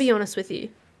I'm going to be honest with you.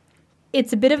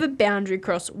 It's a bit of a boundary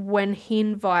cross when he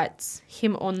invites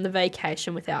him on the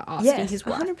vacation without asking his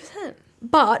wife. 100%.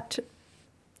 But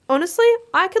honestly,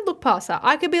 I could look past that.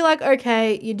 I could be like,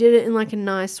 okay, you did it in like a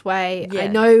nice way. I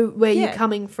Yeah. know where you're Yeah.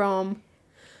 coming from.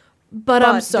 But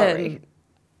I'm sorry.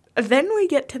 Then we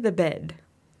get to the bed.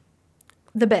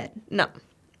 The bed. No.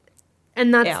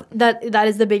 And that's Out. that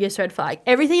is the biggest red flag.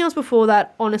 Everything else before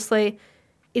that, honestly,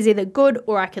 is either good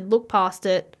or I could look past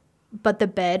it. But the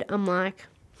bed, I'm like,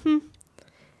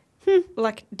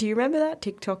 Like, do you remember that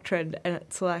TikTok trend? And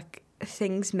it's like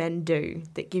things men do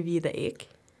that give you the ick.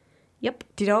 yep.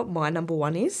 Do you know what my number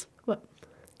one is? What?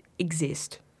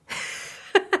 Exist.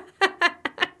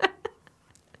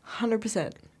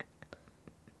 100%.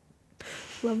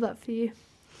 Love that for you.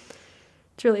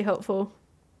 It's really helpful.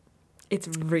 It's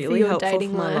really your helpful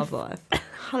dating for my life. love life.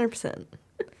 100%.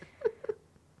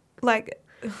 Like,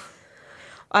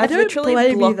 I I've don't literally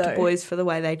blame you, blocked though. boys for the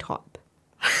way they type.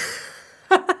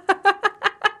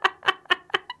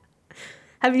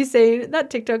 Have you seen that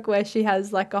TikTok where she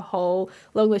has like a whole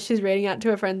long list she's reading out to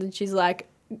her friends and she's like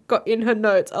got in her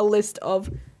notes a list of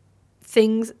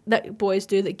things that boys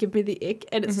do that give me the ick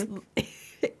and it's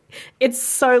it's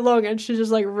so long and she's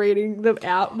just like reading them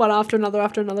out one after another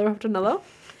after another after another.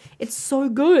 It's so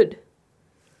good.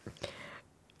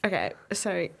 Okay,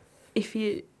 so if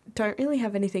you don't really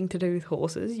have anything to do with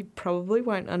horses, you probably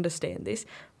won't understand this.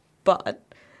 But,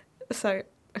 so,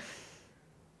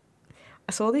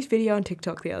 I saw this video on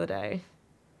TikTok the other day,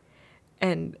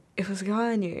 and it was a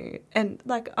guy I knew, and,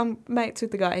 like, I'm mates with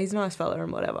the guy, he's a nice fella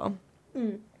and whatever.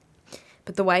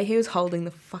 But the way he was holding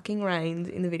the fucking reins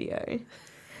in the video,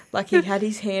 like, he had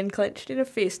his hand clenched in a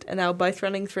fist, and they were both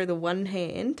running through the one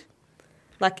hand.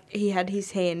 Like, he had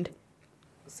his hand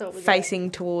So it was facing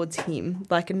towards him,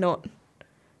 like not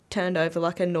turned over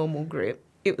like a normal grip.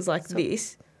 It was like So-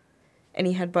 this. and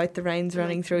he had both the reins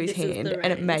running through his this is hand, the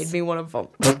and it made reins. me want to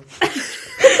vomit.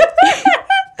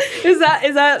 Is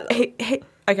that?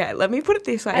 Okay, let me put it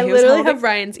this way. I He was literally holding- have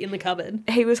reins in the cupboard.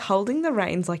 He was holding the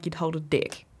reins like you'd hold a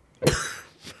dick.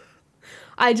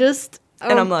 I just...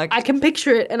 And I'm like... I can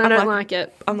picture it and I I'm don't like- like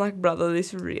it. I'm like, brother,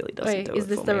 this really doesn't Wait, do is it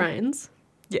this for the me. reins?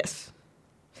 Yes.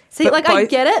 See, But like, I both-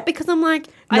 get it because I'm like...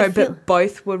 No, I feel, but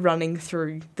both were running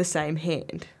through the same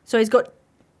hand. So he's got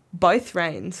Both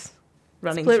reins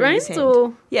running split through reins his hand.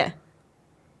 or... Yeah.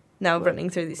 No, running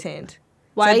through this hand.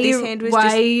 Why, So are, this you, hand was why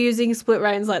just- are you using split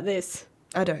reins like this?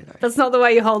 I don't know. That's not the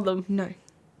way you hold them. No.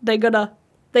 They gotta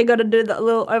do that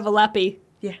little overlappy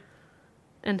Yeah.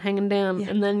 and hanging down,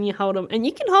 Yeah. and then you hold them. And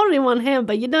you can hold it in one hand,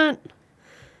 but you don't.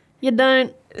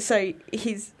 So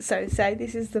say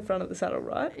this is the front of the saddle,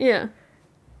 right? Yeah,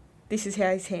 This is how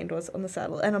his hand was on the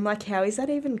saddle. And I'm like, how is that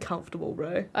even comfortable,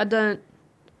 bro? I don't.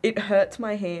 It hurts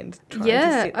my hand trying to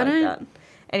Yeah, sit I like don't- that.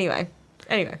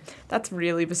 Anyway, that's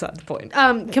really beside the point.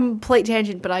 Complete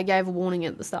tangent, but I gave a warning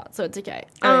at the start, so it's okay.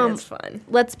 I mean, that's fine.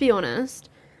 Let's be honest.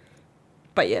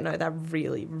 But yeah, no, that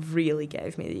really, really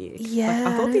gave me the ick. Yeah,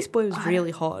 Like, I thought this boy was I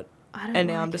really hot. I don't And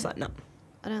now like I'm just it. like, no.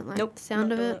 I don't like Nope, the sound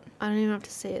not of doing it. I don't even have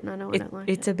to see it, and I know I don't like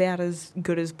It's it. about as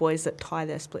good as boys that tie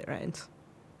their split reins.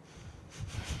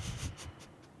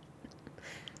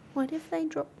 What if they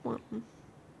drop one?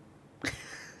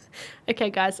 Okay,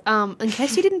 guys. In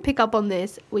case you didn't pick up on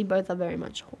this, we both are very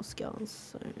much horse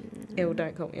girls. So. Ew,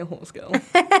 don't call me a horse girl.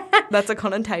 That's a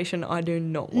connotation I do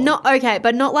not want. Not okay,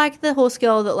 but not like the horse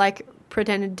girl that like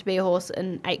pretended to be a horse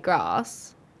and ate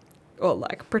grass. Or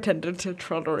like pretended to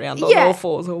trot around on Yeah. all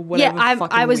fours or whatever. Yeah,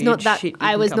 fucking I was weird not that. shit you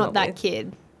I can was come not up that with.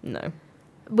 kid. No.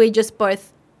 We just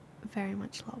both very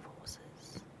much love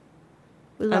horses.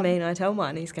 We I love. mean, I tell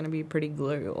mine he's going to be pretty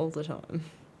glue all the time.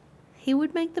 He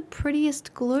would make the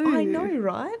prettiest glue. I know,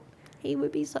 right? He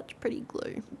would be such pretty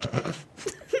glue.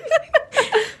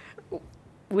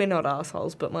 We're not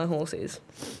assholes, but my horse is.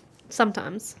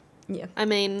 Sometimes. Yeah, I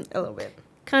mean, a little bit.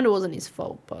 kind of wasn't his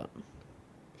fault, but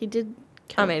he did.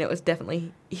 I mean, it was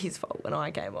definitely his fault when I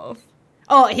came off.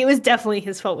 Oh, he was definitely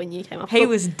his fault when you came off. He But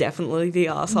was definitely the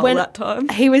asshole When- that time.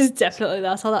 He was definitely the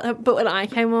asshole that time. But when I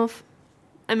came off,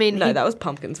 I mean, No, that was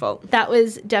Pumpkin's fault. that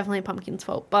was definitely Pumpkin's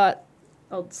fault. But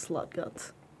Old slut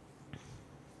guts.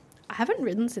 I haven't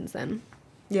ridden since then.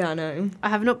 Yeah, I know. I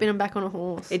have not been back on a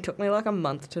horse. It took me like a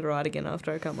month to ride again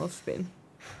after I come off spin.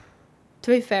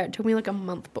 To be fair, it took me like a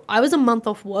month. But I was a month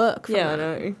off work. From Yeah, I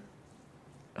that. know.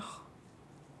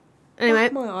 Anyway,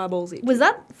 My eyeballs itch. was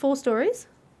that 4 stories?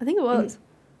 I think it was.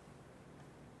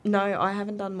 No, I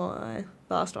haven't done my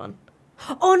last one.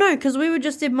 Oh no, because we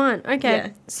just did mine. Okay. Yeah.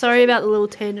 Sorry about the little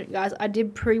tangent, guys. I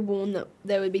did pre-warn that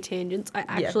there would be tangents. I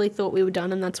actually thought we were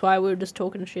done, and that's why we were just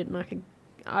talking shit, and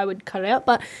I would cut it out.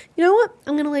 But you know what?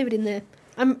 I'm gonna leave it in there.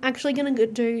 I'm actually gonna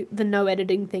do the no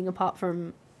editing thing. Apart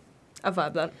from, I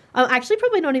vibe that. I'm actually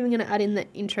probably not even gonna add in the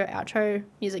intro outro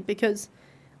music because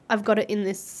I've got it in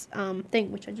this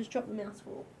thing, which I just dropped the mouse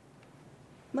for.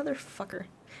 Motherfucker.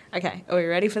 Okay, are we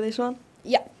ready for this one?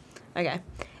 Yeah. Okay.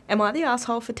 Am I the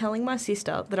asshole for telling my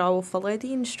sister that I will follow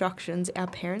the instructions our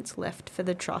parents left for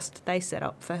the trust they set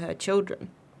up for her children?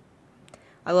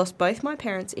 I lost both my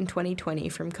parents in 2020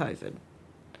 from COVID.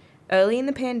 Early in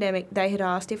the pandemic, they had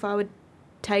asked if I would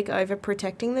take over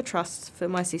protecting the trusts for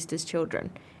my sister's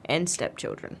children and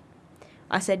stepchildren.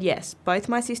 I said yes. Both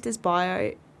my sister's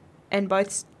bio and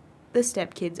both the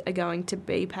stepkids are going to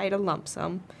be paid a lump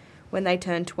sum when they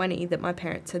turn 20 that my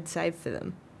parents had saved for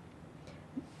them.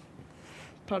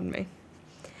 Pardon me.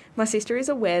 My sister is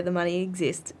aware the money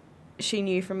exists. She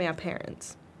knew from our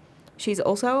parents. She's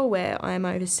also aware I am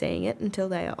overseeing it until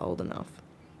they are old enough.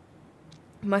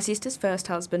 My sister's first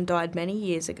husband died many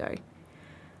years ago.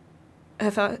 Her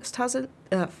first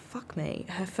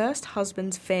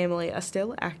husband's family are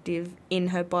still active in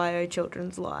her bio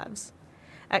children's lives.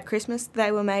 At Christmas,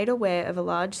 they were made aware of a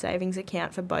large savings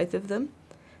account for both of them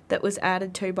that was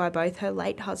added to by both her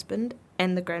late husband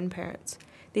and the grandparents.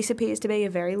 This appears to be a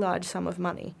very large sum of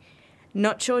money.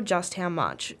 Not sure just how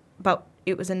much, but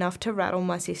it was enough to rattle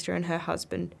my sister and her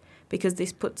husband because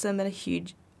this puts them at a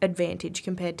huge advantage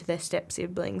compared to their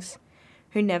step-siblings,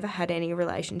 who never had any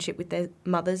relationship with their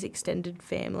mother's extended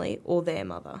family or their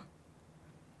mother.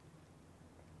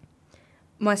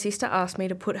 My sister asked me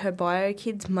to put her bio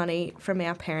kids' money from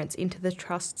our parents into the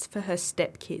trusts for her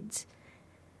stepkids,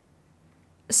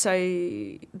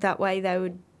 so that way they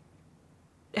would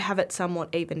have it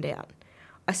somewhat evened out.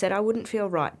 I said I wouldn't feel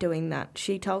right doing that.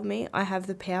 She told me I have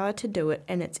the power to do it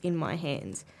and it's in my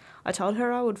hands. I told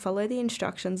her I would follow the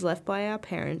instructions left by our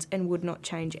parents and would not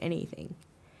change anything.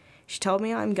 She told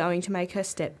me I'm going to make her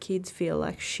stepkids feel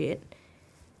like shit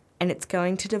and it's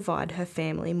going to divide her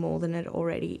family more than it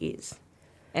already is.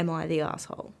 Am I the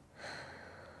asshole?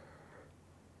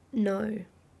 No,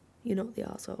 you're not the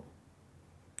arsehole.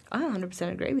 I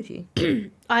 100% agree with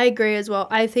you. I agree as well.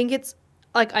 I think it's,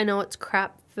 like, I know it's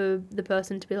crap for the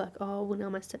person to be like, oh, well, now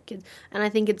my stepkids. And I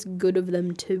think it's good of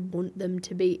them to want them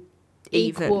to be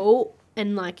equal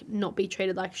and, like, not be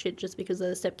treated like shit just because they're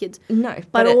the stepkids. No,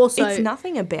 but also... It's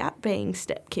nothing about being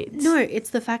stepkids. No,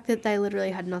 it's the fact that they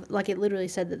literally had nothing... Like, it literally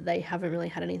said that they haven't really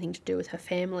had anything to do with her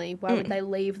family. Why would they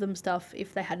leave them stuff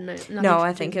if they had nothing to do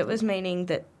I think it was meaning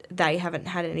that they haven't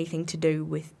had anything to do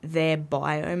with their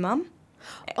bio mum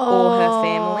or her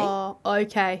family. Oh,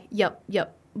 okay. Yep.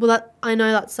 Well, I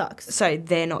know that sucks. So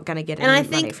they're not going to get any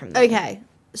money from them. Okay,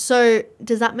 so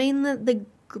does that mean that the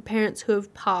parents who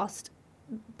have passed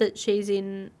that she's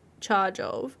in charge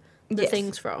of the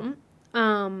things from,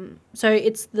 so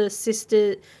it's the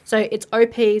sister, so it's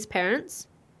OP's parents?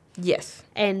 Yes.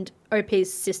 And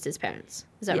OP's sister's parents,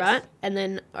 is that right? And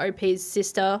then OP's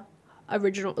sister,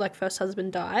 original, like, first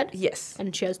husband died? Yes.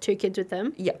 And she has 2 kids with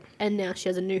them? Yep. And now she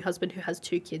has a new husband who has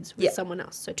 2 kids with someone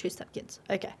else, so 2 stepkids.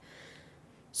 Okay.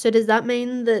 So does that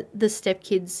mean that the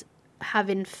stepkids have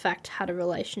in fact had a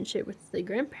relationship with the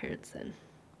grandparents then?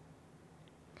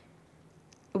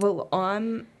 Well,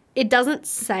 It doesn't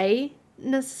say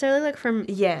necessarily, like, from...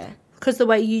 Yeah. Because the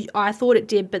way I thought it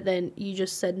did, but then you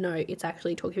just said no, it's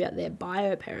actually talking about their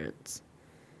bio parents.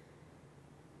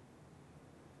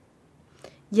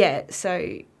 Yeah,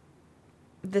 so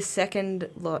the second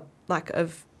lot, like,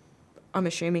 of, I'm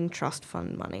assuming, trust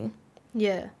fund money.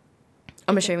 Yeah.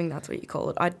 I'm assuming that's what you call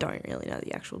it. I don't really know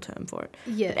the actual term for it.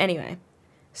 Yeah. But anyway,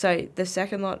 so the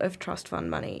second lot of trust fund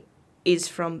money is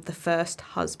from the first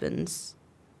husband's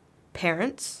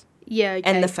parents. Yeah, okay.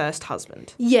 And the first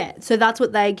husband. Yeah, so that's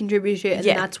what they contribute to, and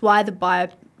that's why the bio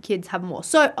kids have more.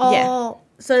 So,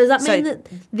 so does that mean that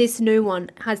this new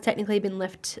one has technically been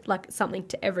left, like, something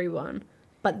to everyone,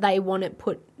 but they want it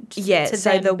put to them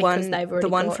the because they've already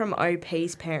one from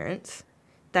OP's parents,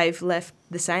 they've left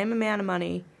the same amount of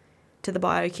money to the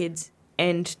bio kids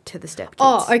and to the stepkids.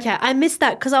 Oh, okay. I missed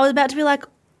that because I was about to be like,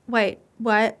 wait,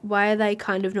 why are they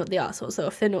kind of not the arseholes? So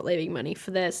if they're not leaving money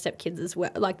for their stepkids as well,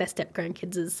 like their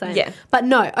step-grandkids is saying. Yeah. But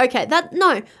no, okay,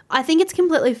 I think it's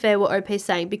completely fair what OP's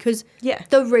saying because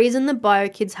the reason the bio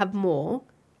kids have more,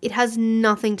 it has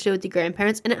nothing to do with the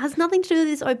grandparents and it has nothing to do with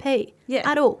this OP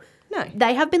at all. No.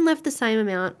 They have been left the same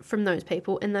amount from those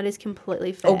people and that is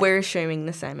completely fair. Or we're assuming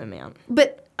the same amount.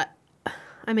 But,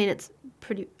 I mean, it's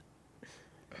pretty...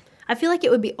 I feel like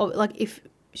it would be, like, if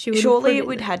she would surely it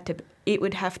would have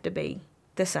to be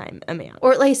the same amount.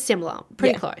 Or at least similar.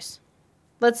 Pretty close.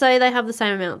 Let's say they have the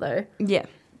same amount, though. Yeah.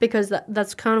 Because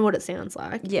that's kind of what it sounds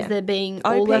like. Yeah. They're being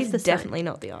all left the same. Definitely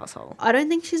not the arsehole. I don't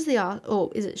think she's the or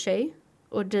is it she?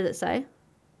 Or did it say?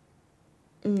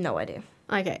 No idea.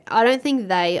 Okay. I don't think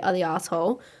they are the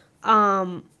asshole.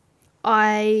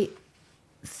 I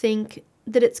think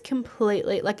that it's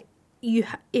completely, like,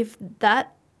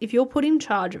 if you're put in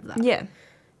charge of that,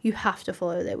 you have to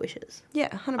follow their wishes. Yeah,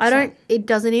 100%. It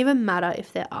doesn't even matter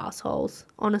if they're assholes.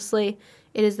 Honestly,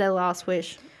 it is their last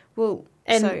wish. Well,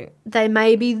 and they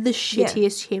may be the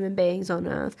shittiest human beings on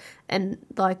earth. And,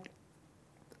 like,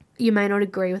 you may not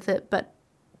agree with it, but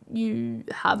you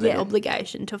have an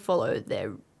obligation to follow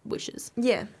their wishes.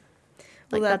 Yeah.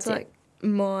 Well, Like, that's like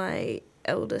my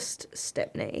eldest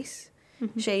step-niece.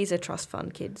 Mm-hmm. She's a trust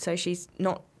fund kid, so she's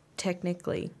not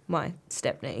technically my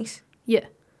step-niece. Yeah.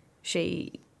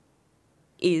 She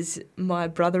is my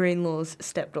brother-in-law's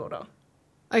stepdaughter.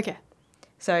 Okay.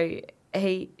 So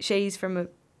she's from a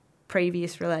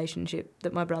previous relationship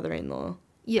that my brother-in-law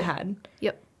had.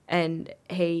 Yep. And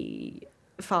he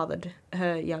fathered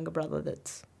her younger brother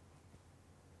that's,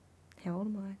 how old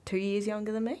am I? 2 years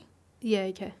younger than me? Yeah,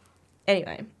 okay.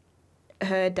 Anyway,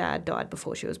 her dad died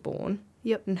before she was born.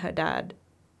 Yep. And her dad,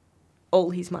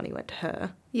 all his money went to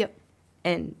her. Yep.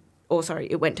 And,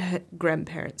 it went to her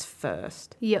grandparents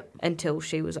first. Yep. Until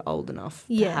she was old enough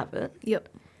to have it. Yep.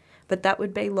 But that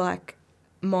would be like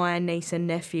my niece and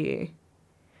nephew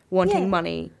wanting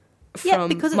money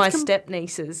from my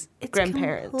step-niece's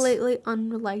grandparents. It's completely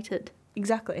unrelated.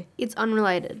 Exactly. It's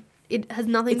unrelated. It has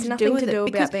nothing to do with it.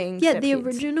 About being stepkids. The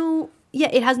original... Yeah,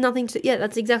 it has nothing to... Yeah,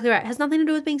 that's exactly right. It has nothing to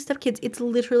do with being stepkids. It's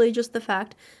literally just the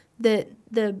fact that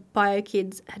the bio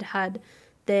kids had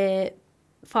their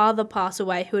father pass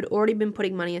away who had already been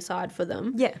putting money aside for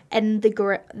them. Yeah. And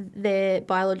their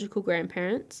biological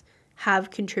grandparents have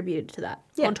contributed to that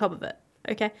on top of it.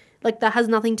 Okay? Like, that has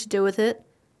nothing to do with it.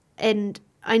 And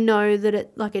I know that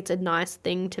it's a nice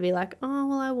thing to be like, oh,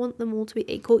 well, I want them all to be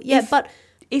equal. Yeah, but...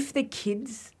 If the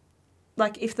kids...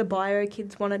 Like, if the bio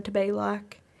kids wanted to be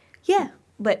like, Yeah.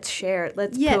 Let's share it.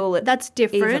 Let's Yeah, pool it that's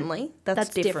different. evenly. That's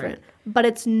different. But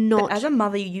it's not. But as a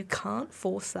mother, you can't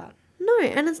force that. No,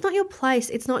 and it's not your place.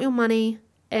 It's not your money.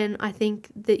 And I think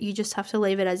that you just have to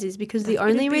leave it as is because the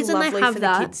only reason they have for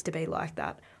that. the kids to be like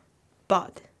that,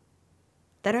 but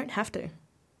they don't have to,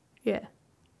 Yeah.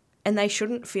 and they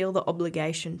shouldn't feel the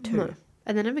obligation to. No.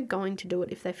 And they're never going to do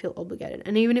it if they feel obligated.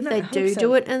 And even if they do 100%.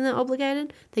 do it and they're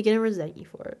obligated, they're going to resent you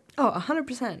for it. Oh,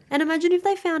 100%. And imagine if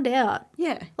they found out.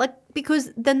 Yeah. Like,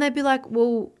 because then they'd be like,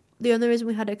 well, the only reason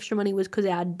we had extra money was because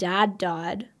our dad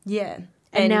died. Yeah.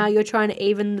 And now you're trying to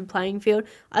even the playing field.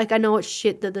 Like, I know it's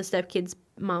shit that the stepkid's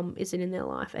mum isn't in their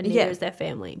life and neither is their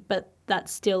family. But that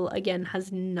still, again,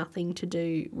 has nothing to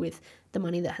do with the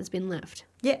money that has been left.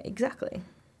 Yeah, exactly.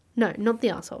 No, not the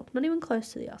arsehole. Not even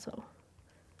close to the arsehole.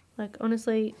 Like,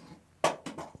 honestly... Oh,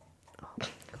 God,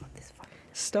 this fucking...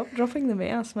 Stop dropping the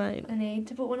mouse, mate. I need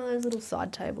to put one of those little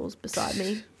side tables beside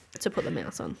me to put the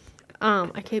mouse on.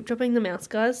 I keep dropping the mouse,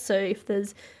 guys, so if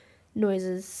there's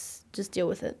noises, just deal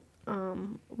with it.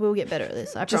 We'll get better at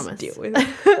this, I promise. Just deal with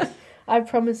it. I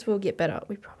promise we'll get better.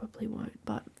 We probably won't,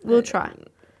 but we'll try.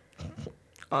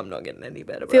 I'm not getting any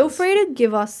better. Feel free to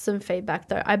give us some feedback,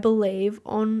 though. I believe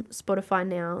on Spotify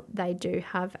now they do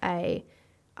have a...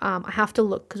 I have to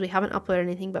look because we haven't uploaded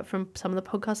anything, but from some of the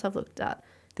podcasts I've looked at...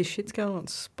 This shit's going on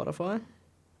Spotify?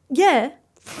 Yeah.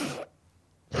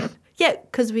 Yeah,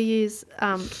 because we use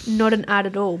not an ad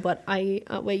at all, but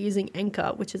we're using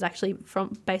Anchor, which is actually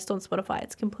based on Spotify.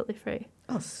 It's completely free.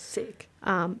 Oh, sick.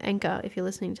 Anchor, if you're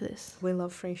listening to this. We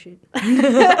love free shit.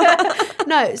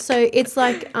 No, so it's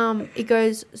like it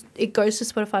goes to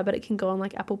Spotify, but it can go on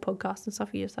like Apple Podcasts and stuff.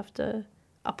 You just have to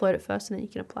upload it first, and then you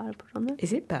can apply to put it on there.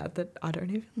 Is it bad that I don't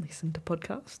even listen to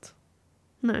podcasts?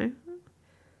 No,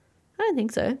 I don't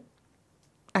think so.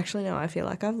 Actually, no. I feel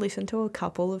like I've listened to a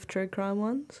couple of true crime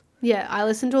ones. Yeah, I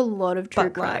listen to a lot of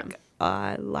true crime. Like,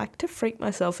 I like to freak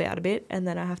myself out a bit, and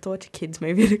then I have to watch a kids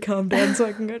movie to calm down so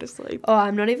I can go to sleep. Oh,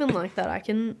 I'm not even like that.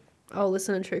 I'll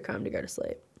listen to true crime to go to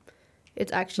sleep.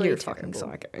 It's actually You're a terrible. fucking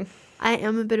psycho. I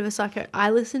am a bit of a psycho. I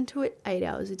listen to it 8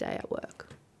 hours a day at work.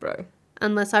 Bro.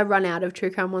 Unless I run out of true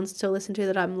crime ones to listen to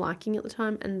that I'm liking at the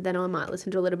time, and then I might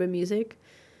listen to a little bit of music.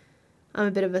 I'm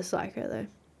a bit of a psycho, though.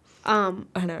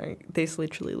 I know. This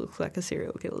literally looks like a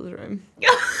serial killer's room.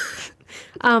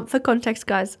 For context,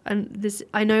 guys, and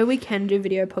I know we can do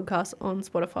video podcasts on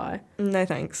Spotify. No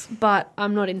thanks. But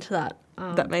I'm not into that.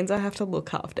 That means I have to look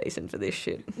half decent for this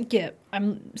shit. Yeah,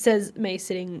 says me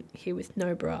sitting here with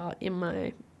no bra in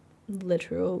my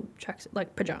literal tracks,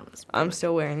 like pajamas. I'm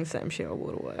still wearing the same shit I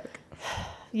wore to work.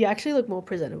 You actually look more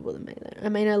presentable than me, though. I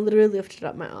mean, I literally lifted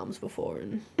up my arms before,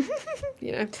 and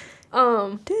you know,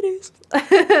 titties.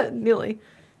 nearly.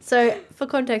 So, for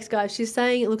context, guys, she's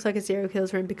saying it looks like a serial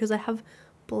killer's room because I have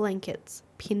blankets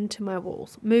pinned to my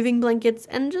walls. Moving blankets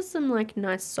and just some, like,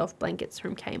 nice soft blankets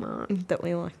from Kmart. That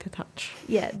we like to touch.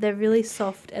 Yeah, they're really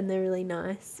soft and they're really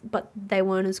nice, but they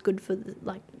weren't as good for,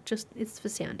 it's for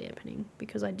sound dampening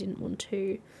because I didn't want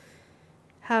to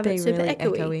have it super really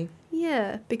echoey.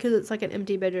 Yeah, because it's like an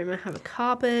empty bedroom. I have a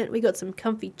carpet. We got some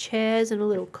comfy chairs and a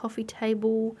little coffee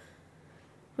table.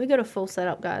 We got a full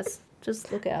setup, guys.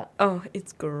 Just look out. Oh,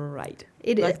 it's great.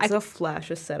 It is. It's the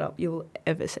flashiest setup you'll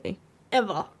ever see.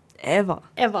 Ever.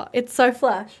 It's so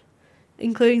flash.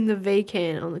 Including the V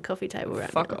can on the coffee table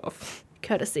right Fuck now. off.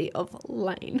 Courtesy of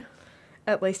Lane.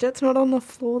 At least it's not on the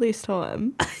floor this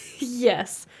time.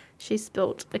 Yes. She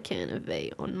spilt a can of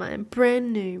V on my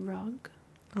brand new rug.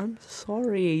 I'm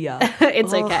sorry.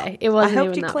 It's okay. It wasn't I even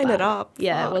helped you that clean bad. it up.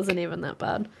 Yeah, Fuck. it wasn't even that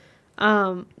bad.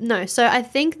 No, so I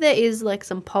think there is like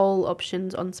some poll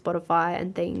options on Spotify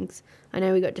and things. I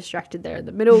know we got distracted there in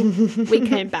the middle. We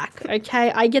came back,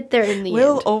 okay? I get there in the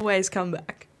We'll end. always come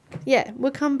back. Yeah,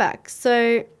 we'll come back.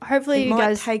 So hopefully It you might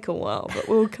guys... take a while, but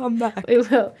we'll come back. We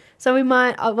will. So we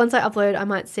might, once I upload, I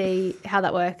might see how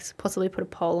that works, possibly put a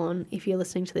poll on. If you're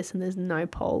listening to this and there's no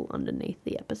poll underneath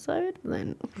the episode,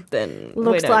 then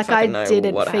looks like I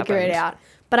didn't figure it out.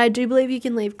 But I do believe you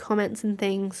can leave comments and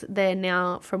things there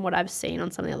now from what I've seen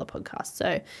on some of the other podcasts.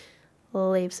 So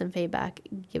leave some feedback.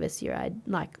 Give us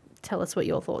tell us what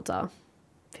your thoughts are.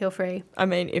 Feel free. I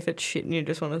mean, if it's shit and you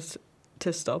just want us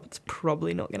to stop, it's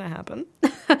probably not going to happen.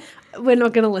 We're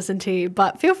not going to listen to you,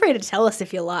 but feel free to tell us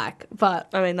if you like. But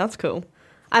I mean, that's cool.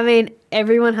 I mean,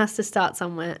 everyone has to start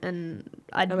somewhere, and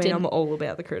I'm all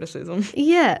about the criticism.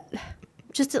 Yeah,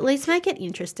 just at least make it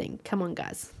interesting. Come on,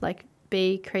 guys.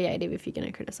 Be creative if you're going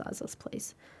to criticize us,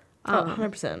 please.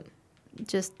 100%.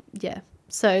 Just, yeah.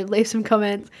 So leave some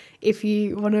comments. If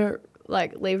you want to,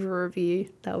 leave a review,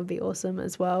 that would be awesome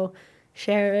as well.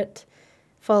 Share it.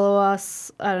 Follow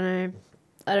us. I don't know.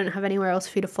 I don't have anywhere else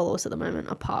for you to follow us at the moment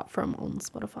apart from on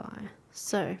Spotify.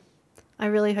 So I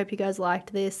really hope you guys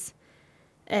liked this.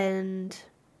 And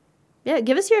yeah,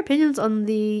 give us your opinions on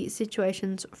the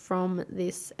situations from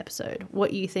this episode.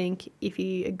 What you think, if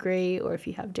you agree or if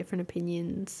you have different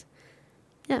opinions.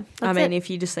 Yeah, that's it. if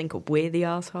you just think we're the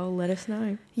asshole, let us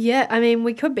know. Yeah, I mean,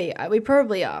 we could be. We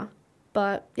probably are.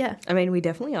 But yeah. I mean, we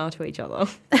definitely are to each other.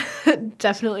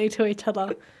 Definitely to each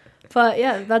other. But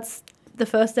yeah, that's the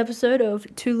first episode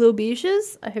of Two Little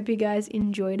Beaches. I hope you guys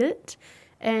enjoyed it.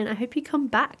 And I hope you come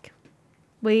back.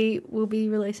 We will be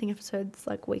releasing episodes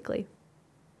like weekly.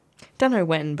 Don't know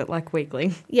when, but like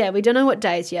weekly. Yeah, we don't know what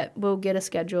days yet. We'll get a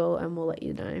schedule and we'll let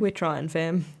you know. We're trying,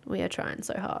 fam. We are trying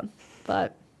so hard.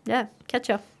 But yeah, catch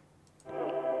ya.